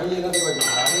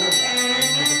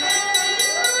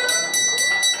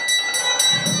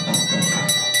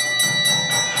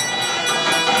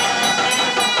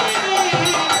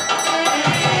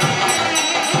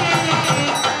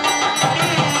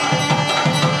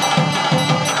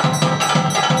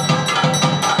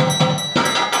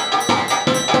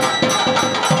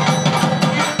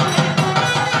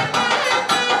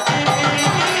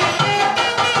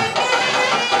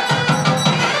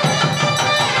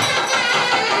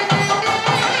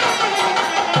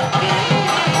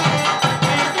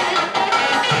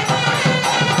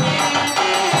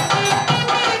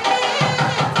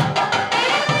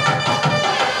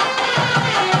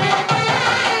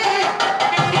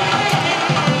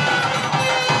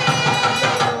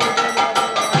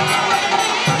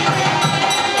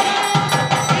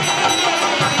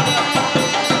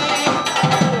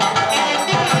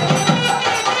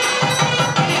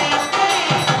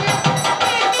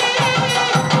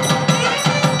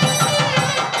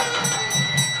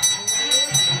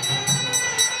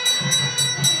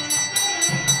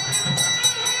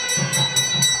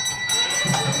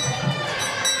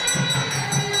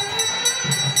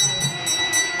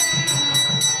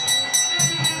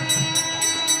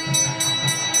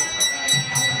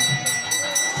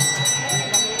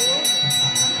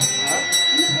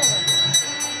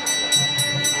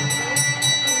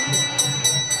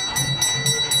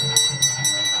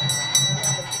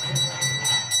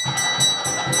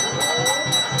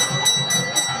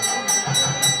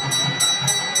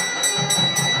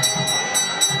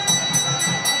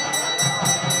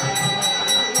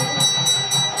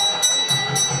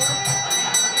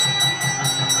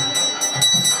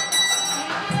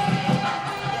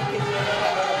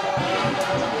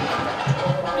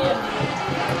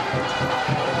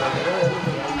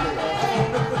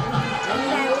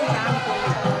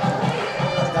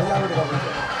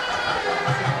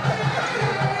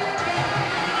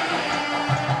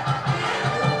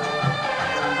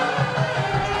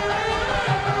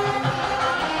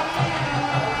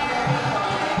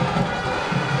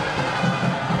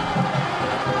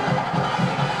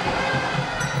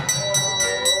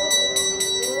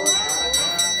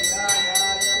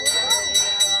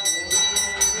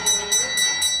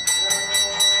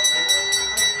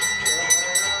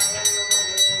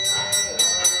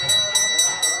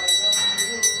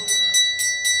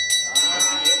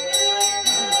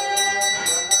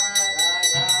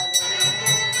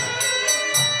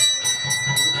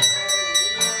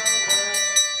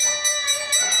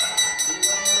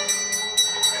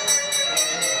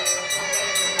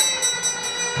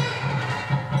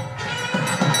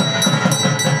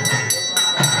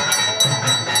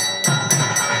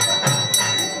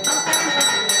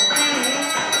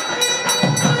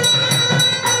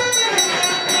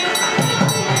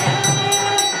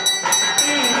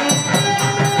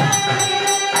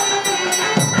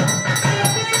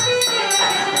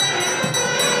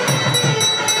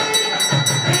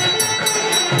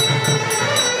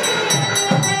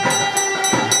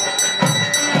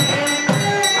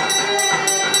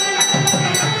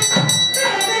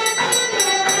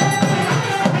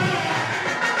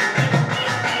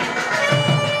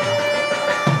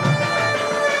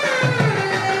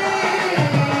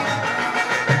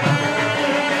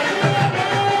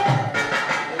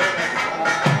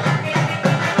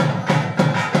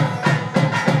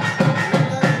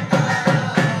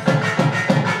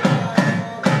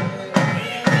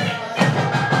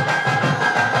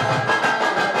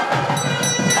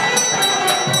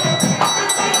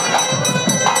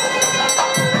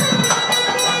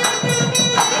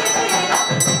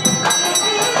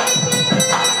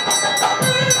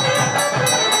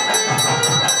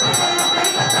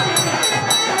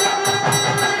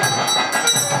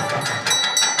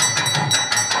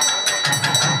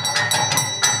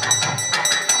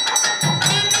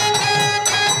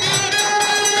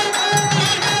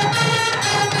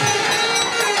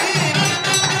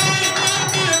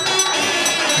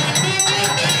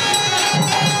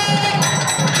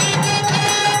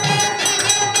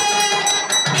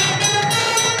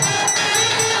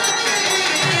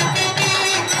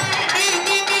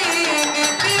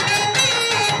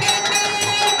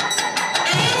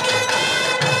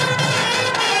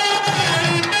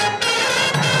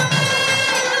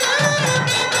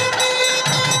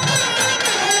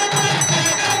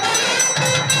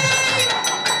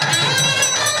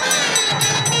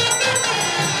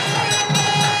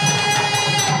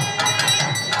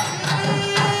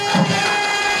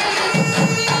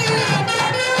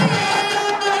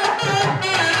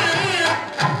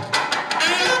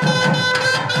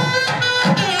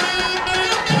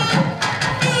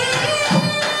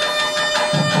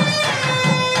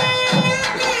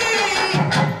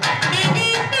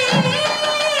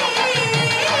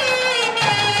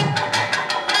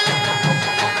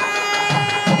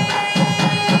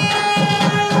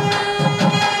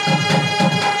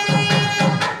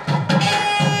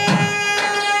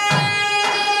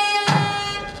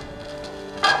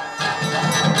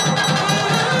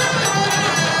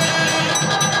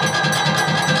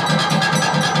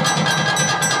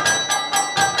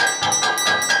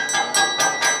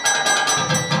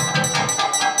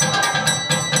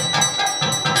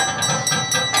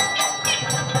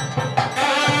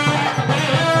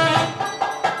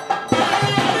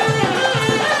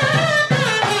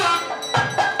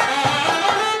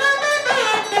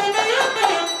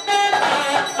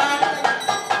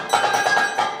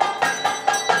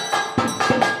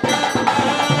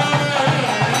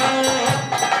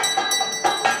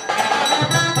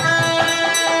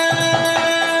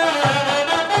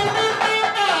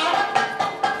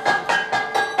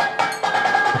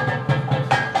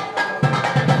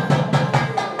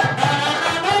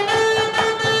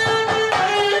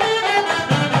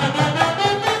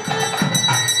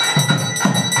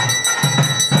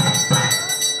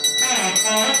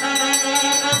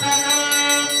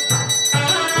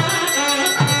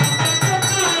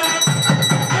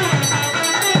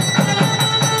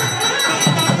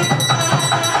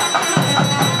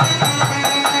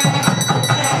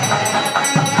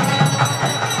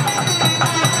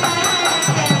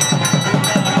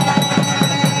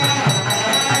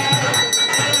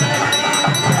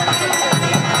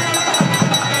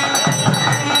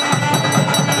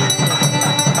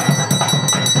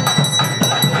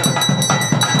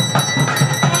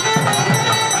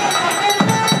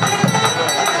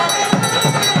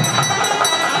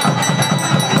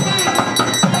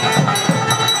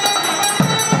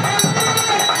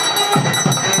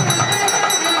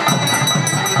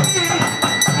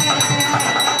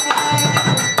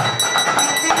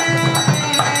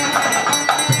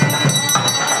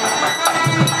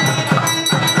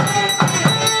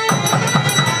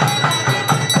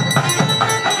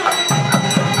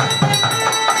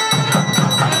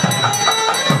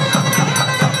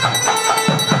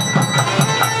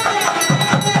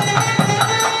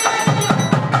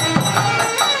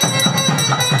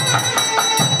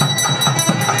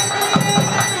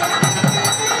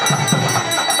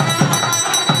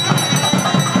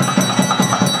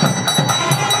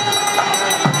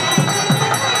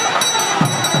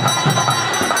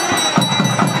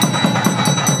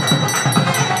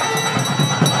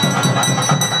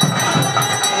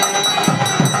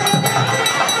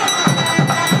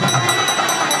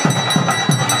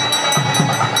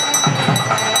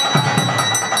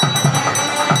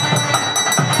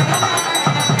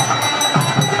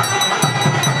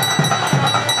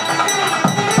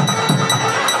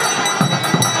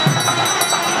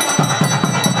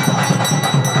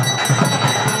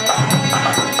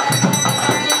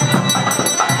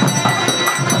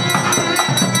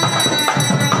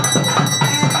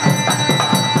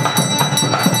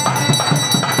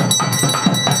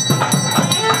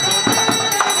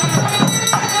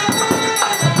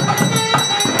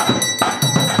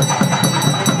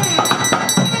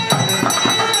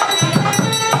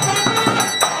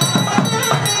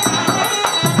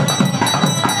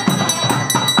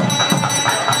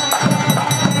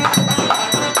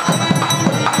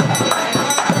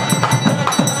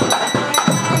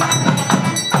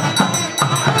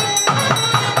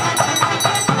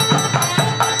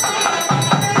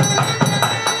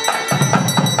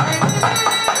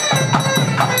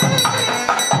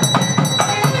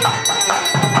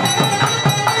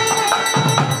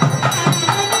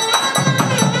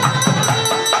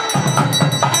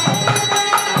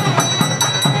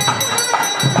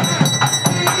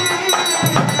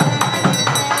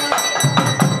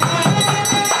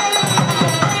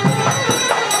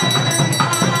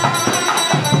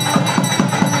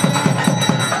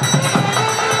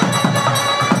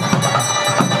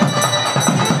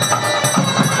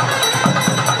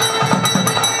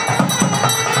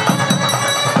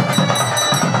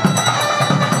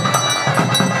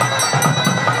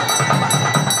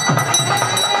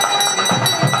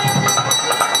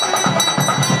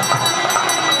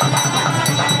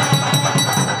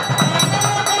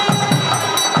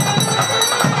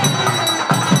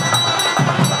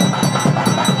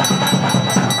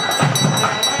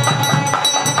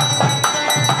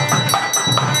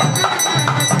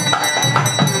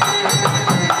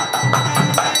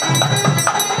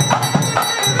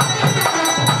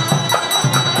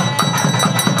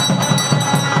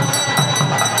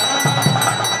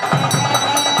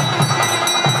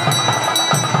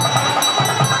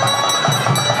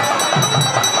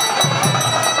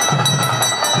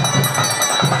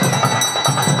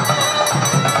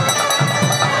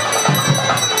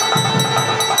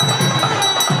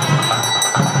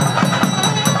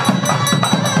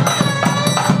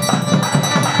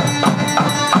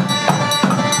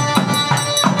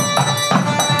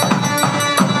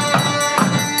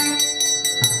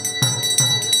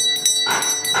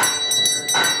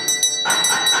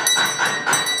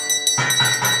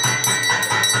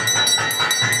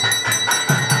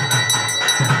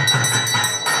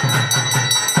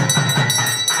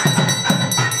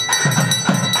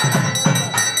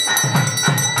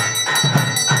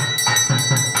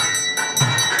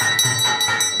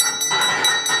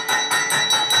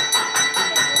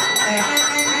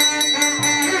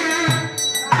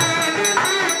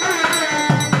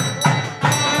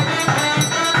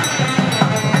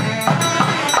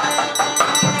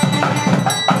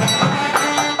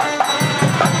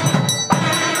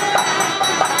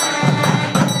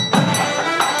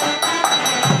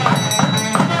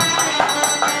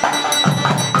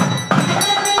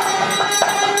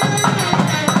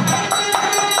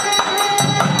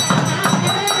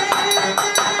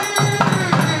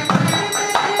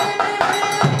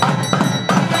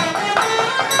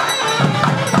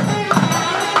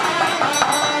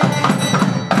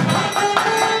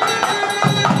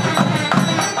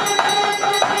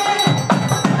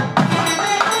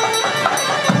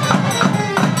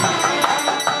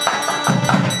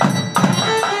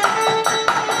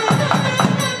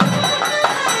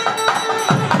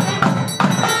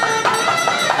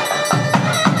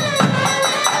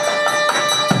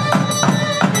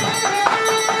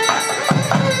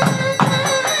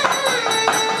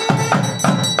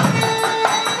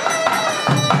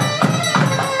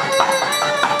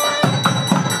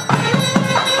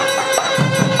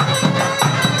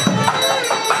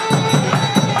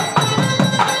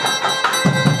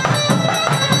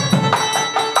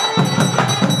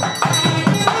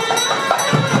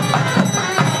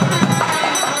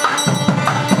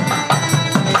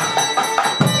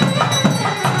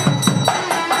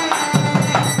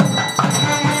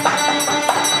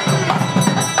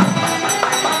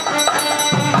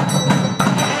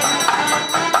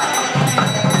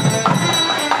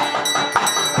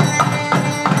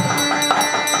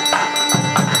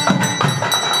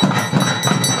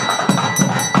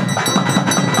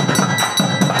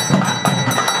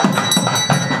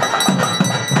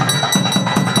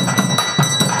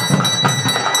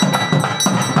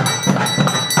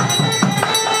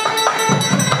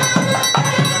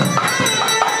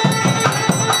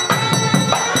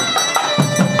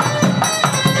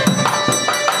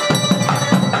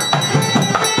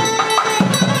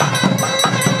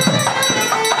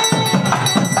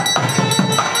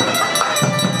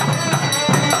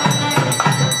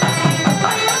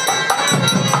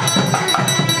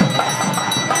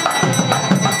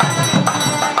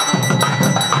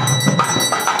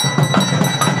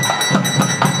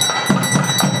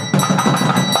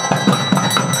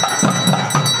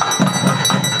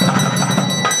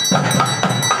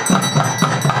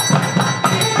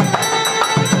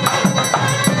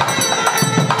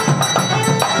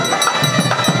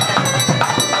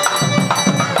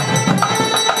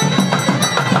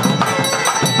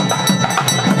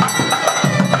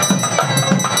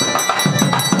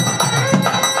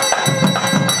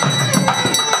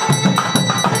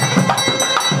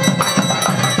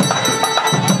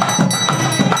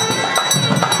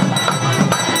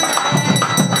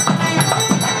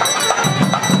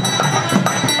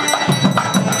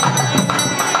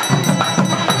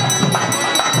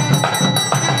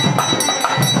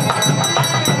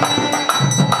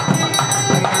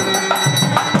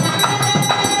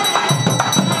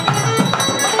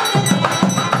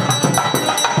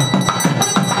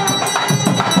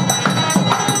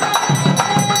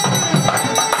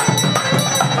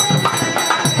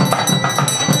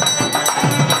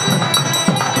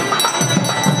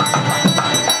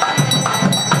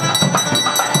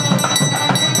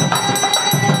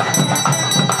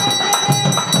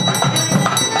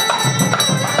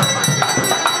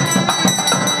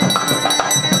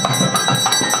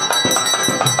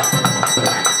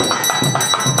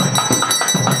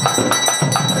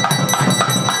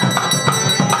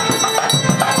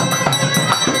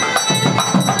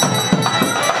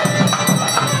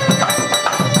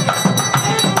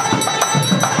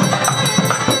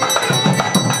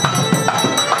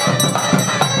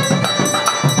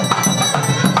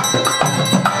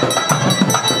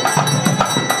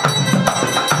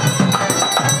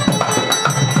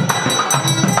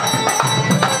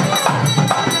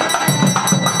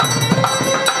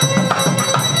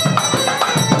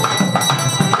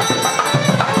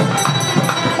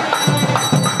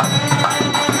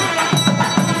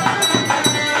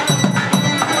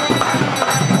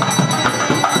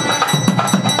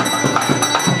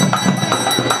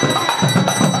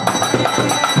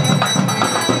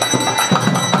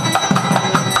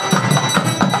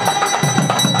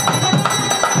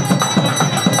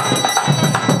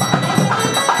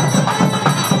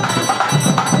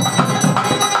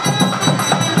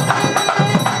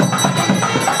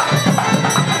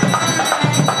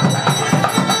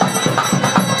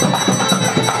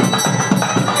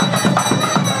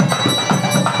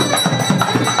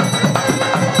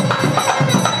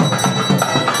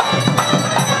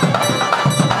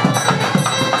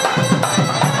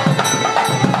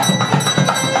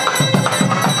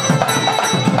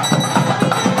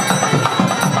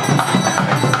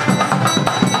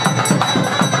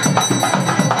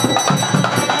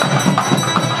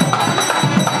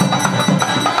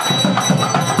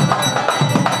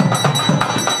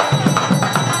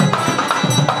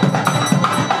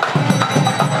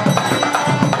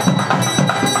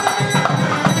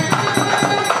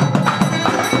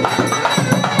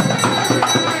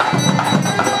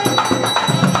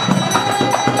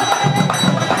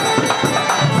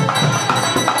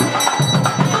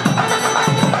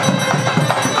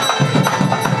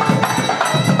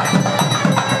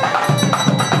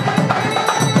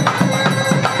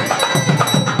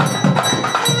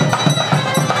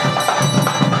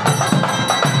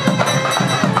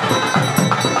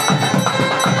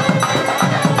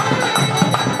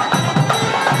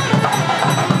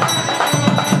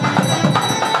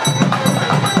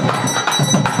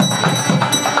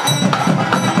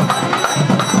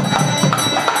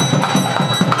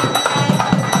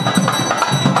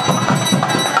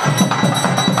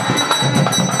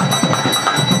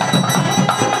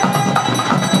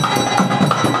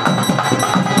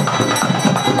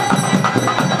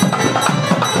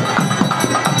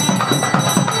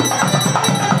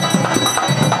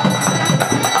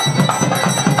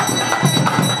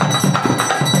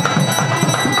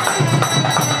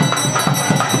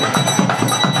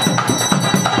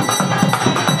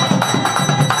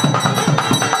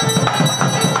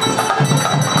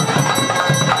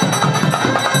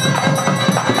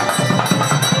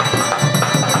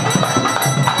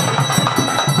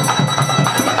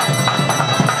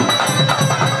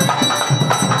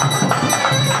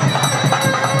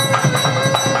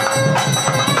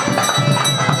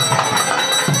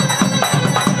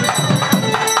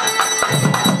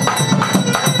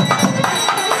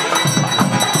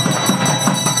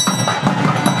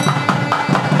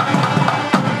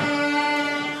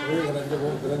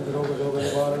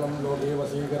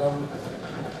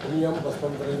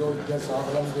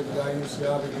सर्वं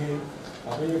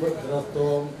दीर्घायुष्याभिः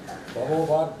अभिवृद्धिरस्तों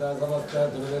भवोपार्थ समस्त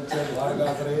दुर्गच्छ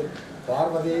द्वारकासरे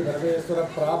पार्वती परमेश्वर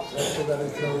प्राप्त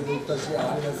सत्सुदनिश्रवयुक्तस्य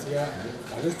आलयस्य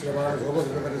अनुष्ठ्यमान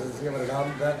शोभसुन्दरस्य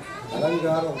वर्षान्त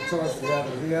अलङ्कार उत्सवस्य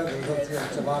तृतीय दिवसस्य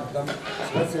उत्सवार्थं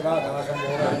शिवसेवादासं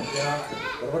होराज्ञा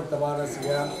प्रवर्तमानस्य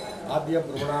आद्य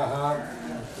ब्रह्मणाः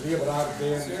प्रियपदार्थे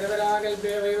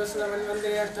श्रीवराकल्पे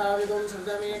वैवस्वमन्वन्दे अष्टाविगुं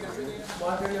श्रुतमे कश्मीरे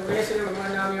वाक्यनिवरे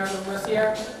श्रीब्रह्मण्याम्यासुमस्य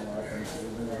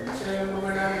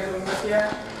श्रीब्रह्मण्याम्यासुमस्य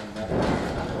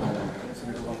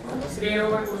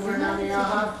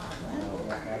श्रीब्रह्मण्याम्याः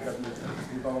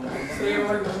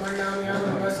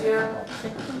श्रीब्रह्मण्याम्यासुमस्य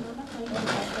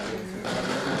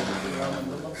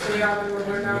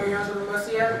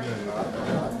श्रीब्रह्मण्याम्यासुमस्य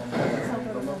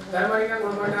धर्मलिंगं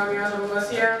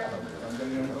ब्रह्मण्याम्यासुमस्य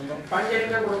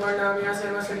पंचलिंगं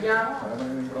ब्रह्मण्याम्यासुमस्य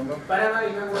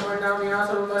परमलिंगं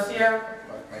ब्रह्मण्याम्यासुमस्य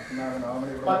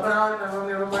पद्मनाभं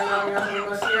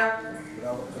ब्रह्मण्याम्यासुमस्य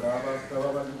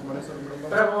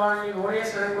प्रभवानि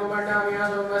भुवनेश्वरं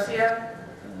ब्रह्मण्याम्यासुमस्य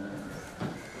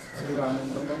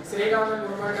श्रीरामं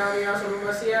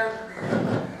ब्रह्मण्याम्यासुमस्य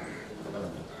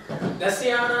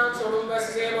दस्यानां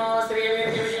स्वरूपस्येमा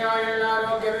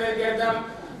श्रीवेद्यविजयायणारोग्यवेद्यर्थं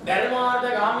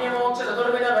धर्मार्थकाम्यमोक्ष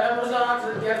चतुर्विध बलपुरुषार्थं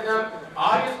सिद्ध्यर्थं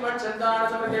आयुष्मत्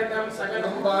सन्तानसमृद्ध्यर्थं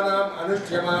सकलकुटुम्बानाम्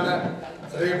अनुष्ठ्यमान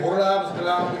श्री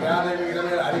पूर्णापुष्कलां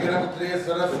ज्ञानविग्रहे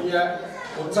हरिहरपुत्रेश्वरस्य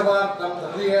उत्सवार्थं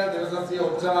तृतीय दिवसस्य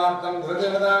उत्सवार्थं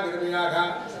गुरुदेवता गिरियाः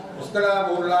पुष्कला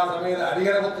पूर्णा समेत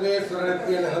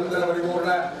हरिहरपुत्रेश्वरनित्य निरन्तर परिपूर्ण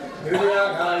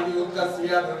गिरियाः इति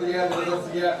युक्तस्य तृतीय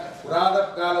दिवसस्य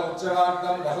पुरातत्काल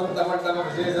उत्सवार्थं वसन्तमण्डप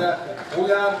विशेष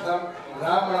पूजार्थं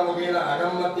ब्राह्मणमुखेन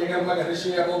अगम्यत्यगर्म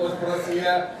करिष्ये अपोपुष्पस्य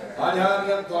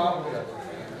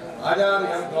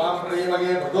आचार्यं त्वां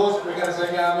प्रेमगे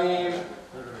प्रदोषविकर्षयामि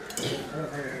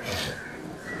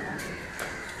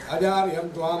आचार्यं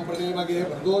त्वां प्रेमगे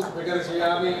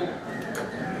प्रदोषविकर्षयामि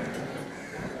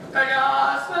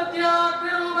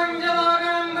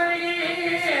कयास्मत्याग्निरूपञ्जवागणं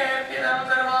वरीयेत्तिदं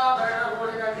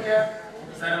सर्वाभरणभूषितस्य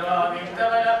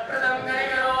सर्वाविष्टबलप्रदं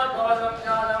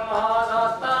गणिकरोद्भवसंजातं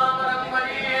महाशास्तामरं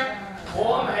वरीये ॐ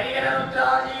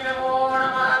हरिहररुद्राजी नमो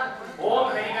नमः ॐ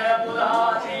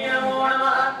हरिहरबुधाजी नमो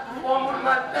नमः ॐ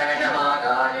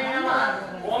उन्मत्तगजमागाजी नमः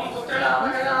ॐ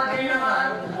पुत्रलाभगजाजी नमः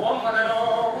ॐ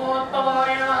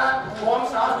मदनोत्पवाय नमः ॐ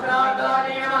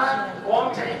शास्त्रार्थाजी नमः ॐ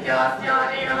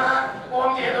चैत्यास्याजी नमः ॐ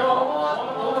यदो ॐ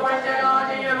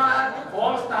भूतपञ्चगाजी नमः ॐ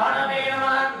स्थानवे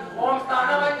नमः ॐ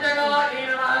स्थानपञ्चगाजी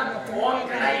नमः ॐ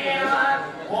गणये नमः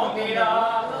ॐ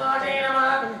वीराजी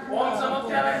नमः ॐ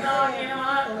समुद्रवर्णाजी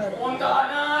नमः ॐ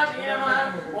कालाजी नमः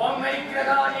ॐ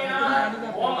मैत्रगाजी नमः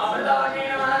ॐ अमृताजी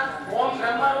नमः ॐ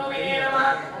ब्रह्मरूपिणे नमः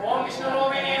ॐ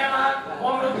विष्णुरूपिणे नमः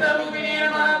ॐ रुद्ररूपिणे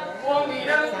नमः ॐ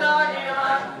वीररुद्राजी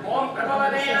नमः ॐ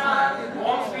प्रभवते नमः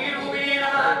ॐ श्रीरूपिणे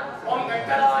नमः ॐ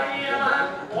गङ्गराजी नमः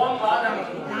ॐ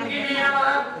माधवरूपिणे नमः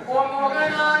ॐ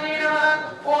मोगनाजी नमः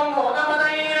ॐ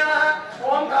मोगमदये नमः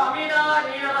ॐ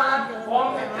कामिनाजी नमः ॐ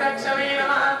मित्रक्षवे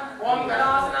नमः ॐ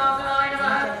गणासनासनाय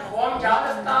नमः ॐ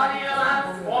जातस्ताय नमः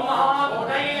ॐ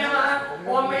महाभूतये नमः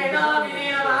ॐ मेधाविने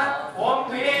नमः ॐ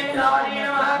वीरेन्द्राय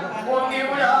नमः ॐ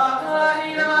निगुणाय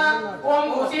नमः ॐ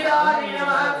भूषिताय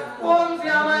नमः ॐ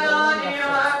श्यामलाय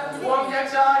नमः ॐ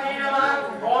यक्षाय नमः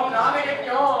ॐ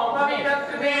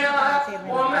नामयज्ञोपविदत्ते नमः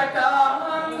ॐ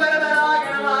रक्ताम्बरधराय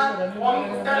नमः ॐ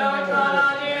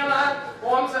कुण्डलवज्राय नमः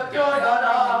ॐ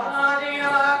सत्योजाताय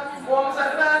नमः ॐ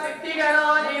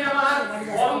सर्वसिद्धिगणाय नमः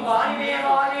ॐ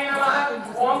वाणिदेवाय नमः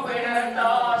ॐ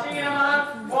प्रेरणरक्ताय नमः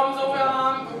ॐ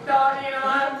सौगमां गुप्ताय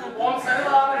नमः ॐ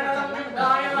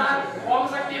सर्वाभरणसंयुक्ताय नमः ॐ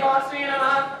शक्तिवास्वे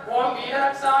नमः ॐ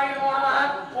वीररक्षाय नमः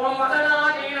ॐ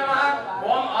मदनाय नमः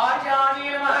ॐ आर्याय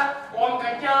नमः ॐ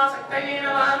गज्ञासक्तये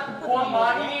नमः ॐ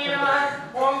मानिने नमः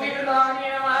ॐ विकृताय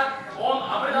नमः ॐ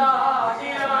अमृताय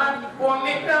नमः ॐ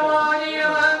विक्रमाय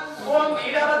नमः ॐ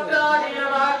वीरभद्राय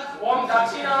नमः ॐ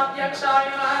दक्षिणाध्यक्षाय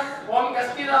नमः ॐ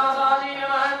गस्तिदासाय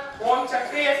नमः ॐ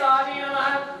चक्रेशाय नमः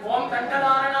ॐ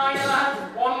कंठधारणाय नमः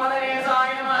ॐ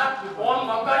मदनेशाय नमः ॐ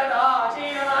मंगलदाय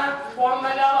नमः ॐ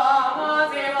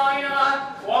मल्लवामासेवाय नमः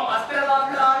ॐ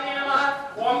अस्त्रदात्राय नमः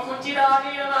ॐ कुचिदाय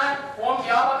नमः ॐ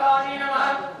व्यापकाय नमः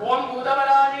ॐ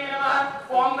भूतबलाय नमः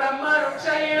ॐ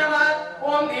ब्रह्मवृक्षाय नमः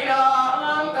ॐ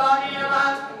धीरांकाय नमः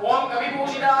ॐ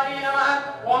कविभूषिताय नमः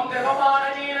ॐ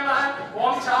त्रिभुवनाय नमः ॐ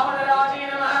शावदराय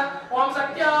नमः ॐ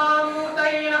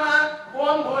सत्यामूर्तये नमः ॐ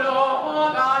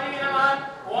भूलोकाय नमः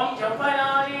ॐ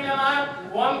जौवनाय नमः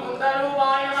ॐ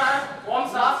कुन्दरूपाय नमः ॐ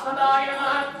शाश्वताय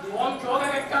नमः ॐ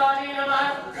योगविक्काय नमः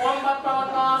ॐ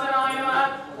पद्मपद्मासनाय नमः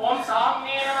ॐ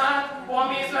साम्ये नमः ॐ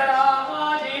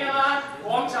ईश्वराय नमः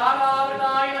ॐ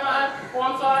शालावृताय नमः ॐ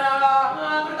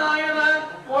स्वरावृताय नमः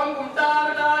ॐ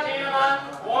कुण्ठावृताय नमः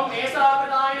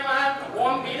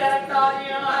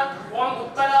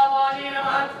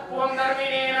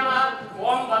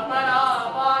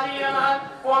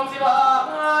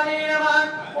शिवाय नमः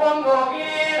ओम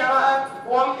गोगिने नमः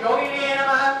ओम योगिने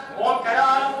नमः ओम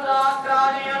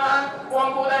कलापुरास्त्राय नमः ओम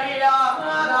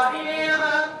कुदरीलादिने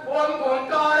नमः ओम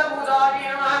ओंकारभूताय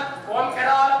नमः ओम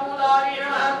कलापुराय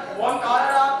नमः ओम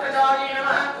कालरात्रजाय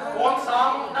नमः ओम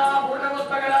सामुण्डा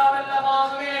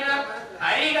पूर्णपुष्पकलावल्लभासुवेन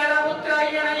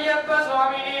हरिहरपुत्राय्यनय्यप्प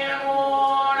स्वामिने नमो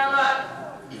नमः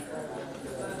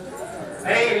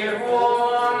हरि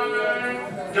ओम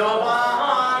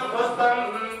जोवान् पुष्पं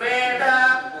वेद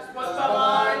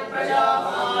पुष्पवान्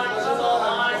प्रजावान्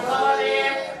सुसोमान् भवते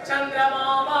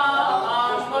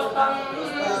चन्द्रमावान् पुष्पं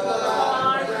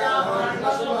पुष्पवान् प्रजावान्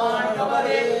सुसोमान्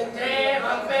भवते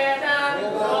देवं वेद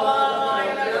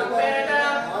जोवायनं वेद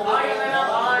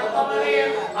आयतनवान् भवते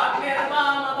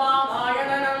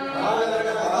अग्निर्वामवामायतनं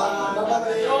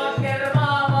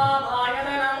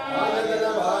ज्योतिर्वामवामायतनं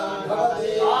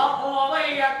आपो वै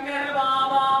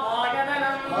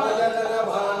अग्निर्वामवामायतनं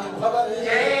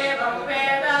देवं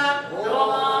वेद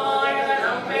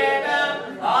जोवामायतनं वेद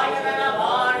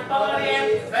आयतनवान् भवते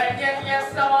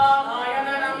वर्जन्यस्य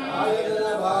वामायतनं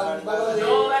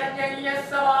जो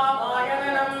वर्जन्यस्य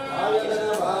वामायतनं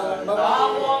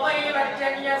आपो वै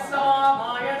वर्जन्यस्य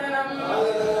वामायतनं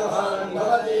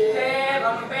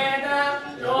देवं वेद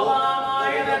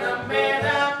जोवामायतनं वेद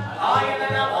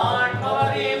आयतनवान्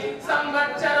भवति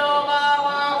संवत्सरो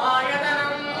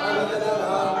वामायतनं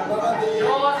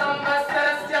यो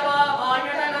संवत्सरस्य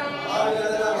वामायतनं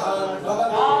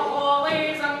आपो वै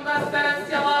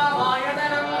संवत्सरस्य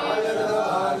वामायतनं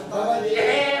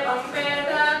देवं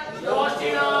वेद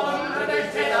योषिणावं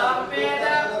प्रतिष्ठितां वेद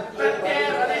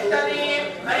प्रत्येकतिष्ठति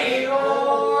हरि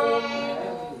ओम्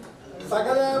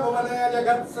सकल भुवने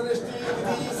जगत् सृष्टि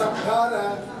विधि संहार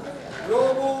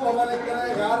लोभो भवनग्रह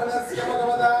कारणस्य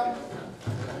भगवतां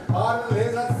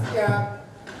भारतदेशस्य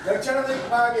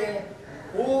दक्षिणदिक्भागे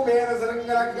भूमेन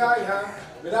शृङ्गलङ्काय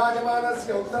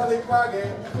विराजमानस्य उत्तरदिक्भागे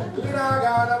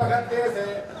वीणागानमहद्देशे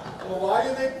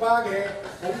वायुदिक्भागे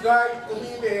मुम्बाई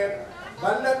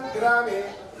वल्लन् ग्रामे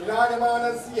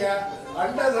विराजमानस्य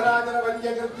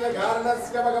अण्डसराजनवल्यकृत्य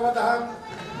कारणस्य भगवतः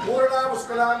पूर्णा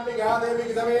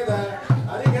पुष्कलाम्बिकादेवी समेत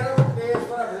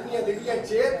हरिहरमुक्तेश्वर पुण्य दिव्य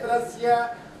क्षेत्रस्य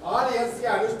आलयस्य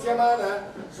अनुष्ठ्यमान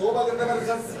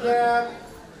शोभकृतवर्षस्य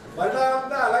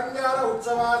वर्णान्त अलङ्कार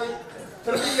उत्सवानि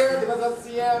तृतीय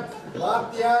दिवसस्य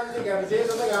वाद्यान्तिक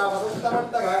विशेषतया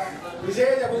वसन्तमण्डप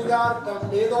विशेष पूजार्थं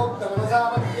वेदोक्त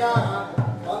मनसामत्याः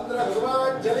मन्त्र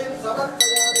गुरुवाञ्जलिं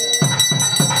समर्पयामि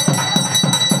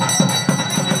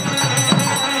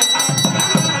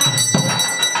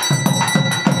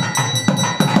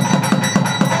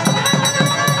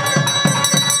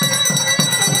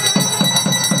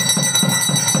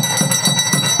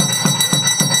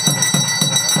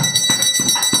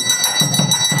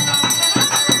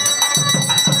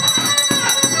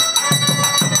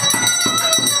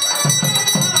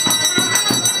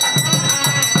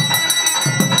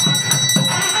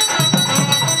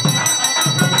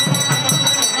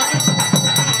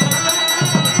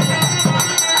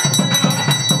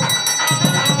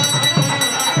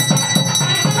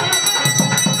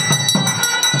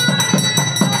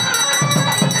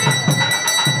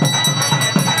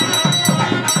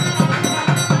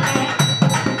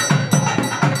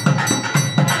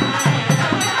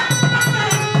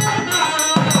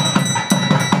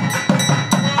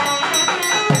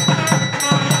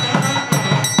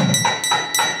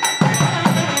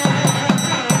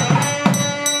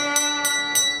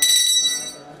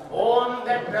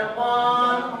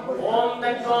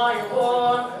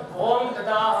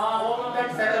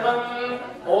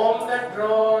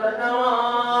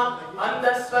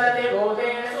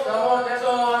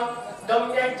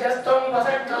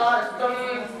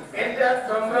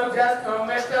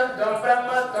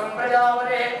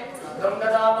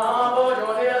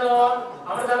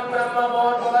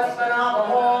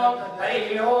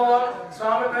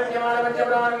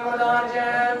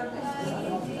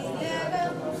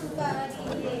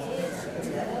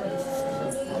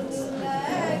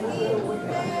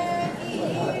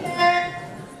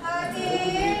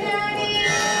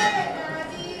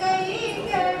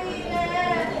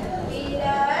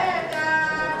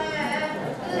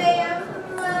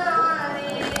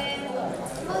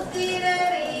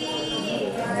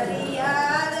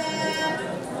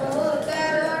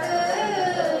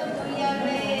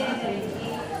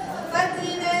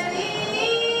Patrinari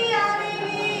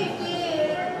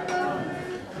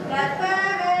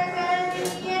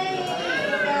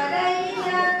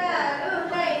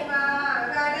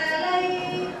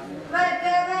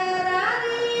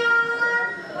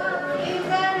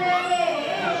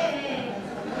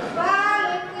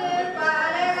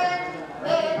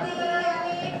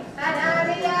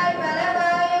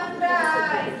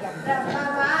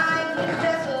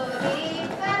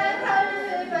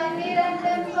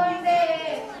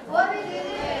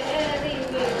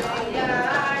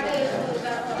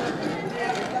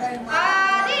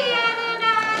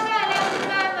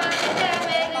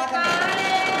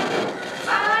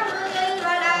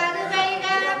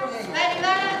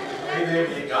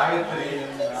देवी गायत्री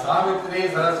सावित्री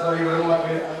सरस्वती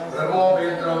ब्रह्मो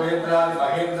वेद्रो वेद्रादि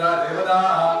महेन्द्र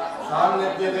देवताः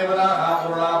सामनित्य देवताः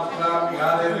पूर्णापुत्राम्बिका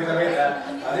देवी समेत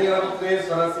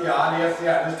हरिहरपुत्रेश्वरस्य आलयस्य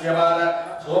अधिष्ठ्यमान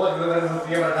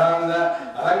सोमगृहस्य प्रधान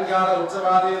अलंकार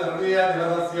उत्सवादि द्रव्य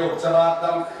दिवसस्य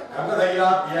उत्सवार्थं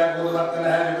कमदैराभ्य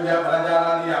गुरुवर्तनः विपूजा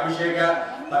प्रजानादि अभिषेक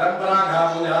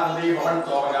परंपराघापूजादि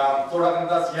भवन्तोमगां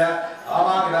तुडकन्तस्य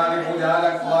आवाहनादि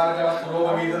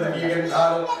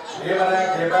पूजालक्ष्मार्गवस्त्रोपवीतदीयगन्धालो देवन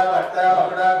केव भक्त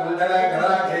भक्त कुण्डल गण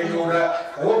केयूर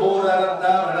गोभूररत्न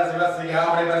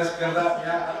वृणशिवसिंहामणि परिष्कृतस्य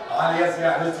आलयस्य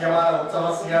अनुष्ठ्यमान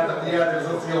उत्सवस्य तृतीय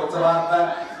दिवसस्य उत्सवार्थ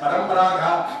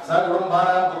परंपराघा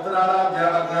सकुटुम्बानां पुत्राणां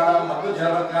जनवर्गाणां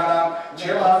बन्धुजनवर्गाणां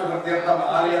क्षेमाभिवृद्ध्यर्थम्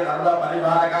आलय धर्म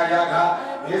परिपालकायाः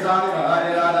देशानि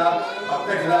महाजनानां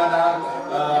भक्तजनानां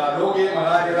लोके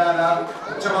महाजनानां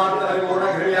उच्चमात्र परिपूर्ण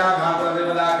क्रियाः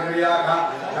प्रविमला क्रियाः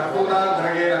कर्तूनां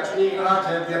ग्रहे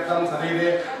लक्ष्मीकणाक्षेत्रं शरीरे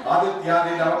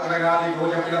आदित्यादि नवग्रहादि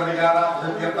गोचपिनवनिकानां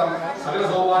सिद्ध्यर्थं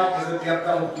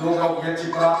सकलसौभाग्यसिद्ध्यर्थं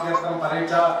उद्योगौयचिप्राप्त्यर्थं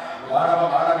परीक्षा मानव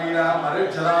मानवीनां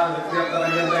परीक्षणां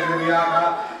सिद्ध्यर्थपर्यन्तक्रियाः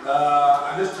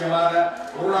अनुष्ठ्यमान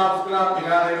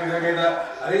पूर्णापुत्राम्बिकादेवी समेत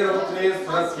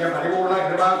हरिहरपुत्रेश्वरस्य परिपूर्ण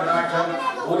कृपा कटाक्षं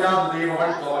पूजादि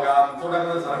भवन्तोमगां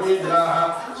तुडकन्तु सर्वे जनाः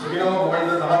सुखिनो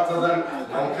भवन्तु समस्तसन्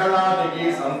मङ्गलानि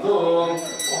सन्तु।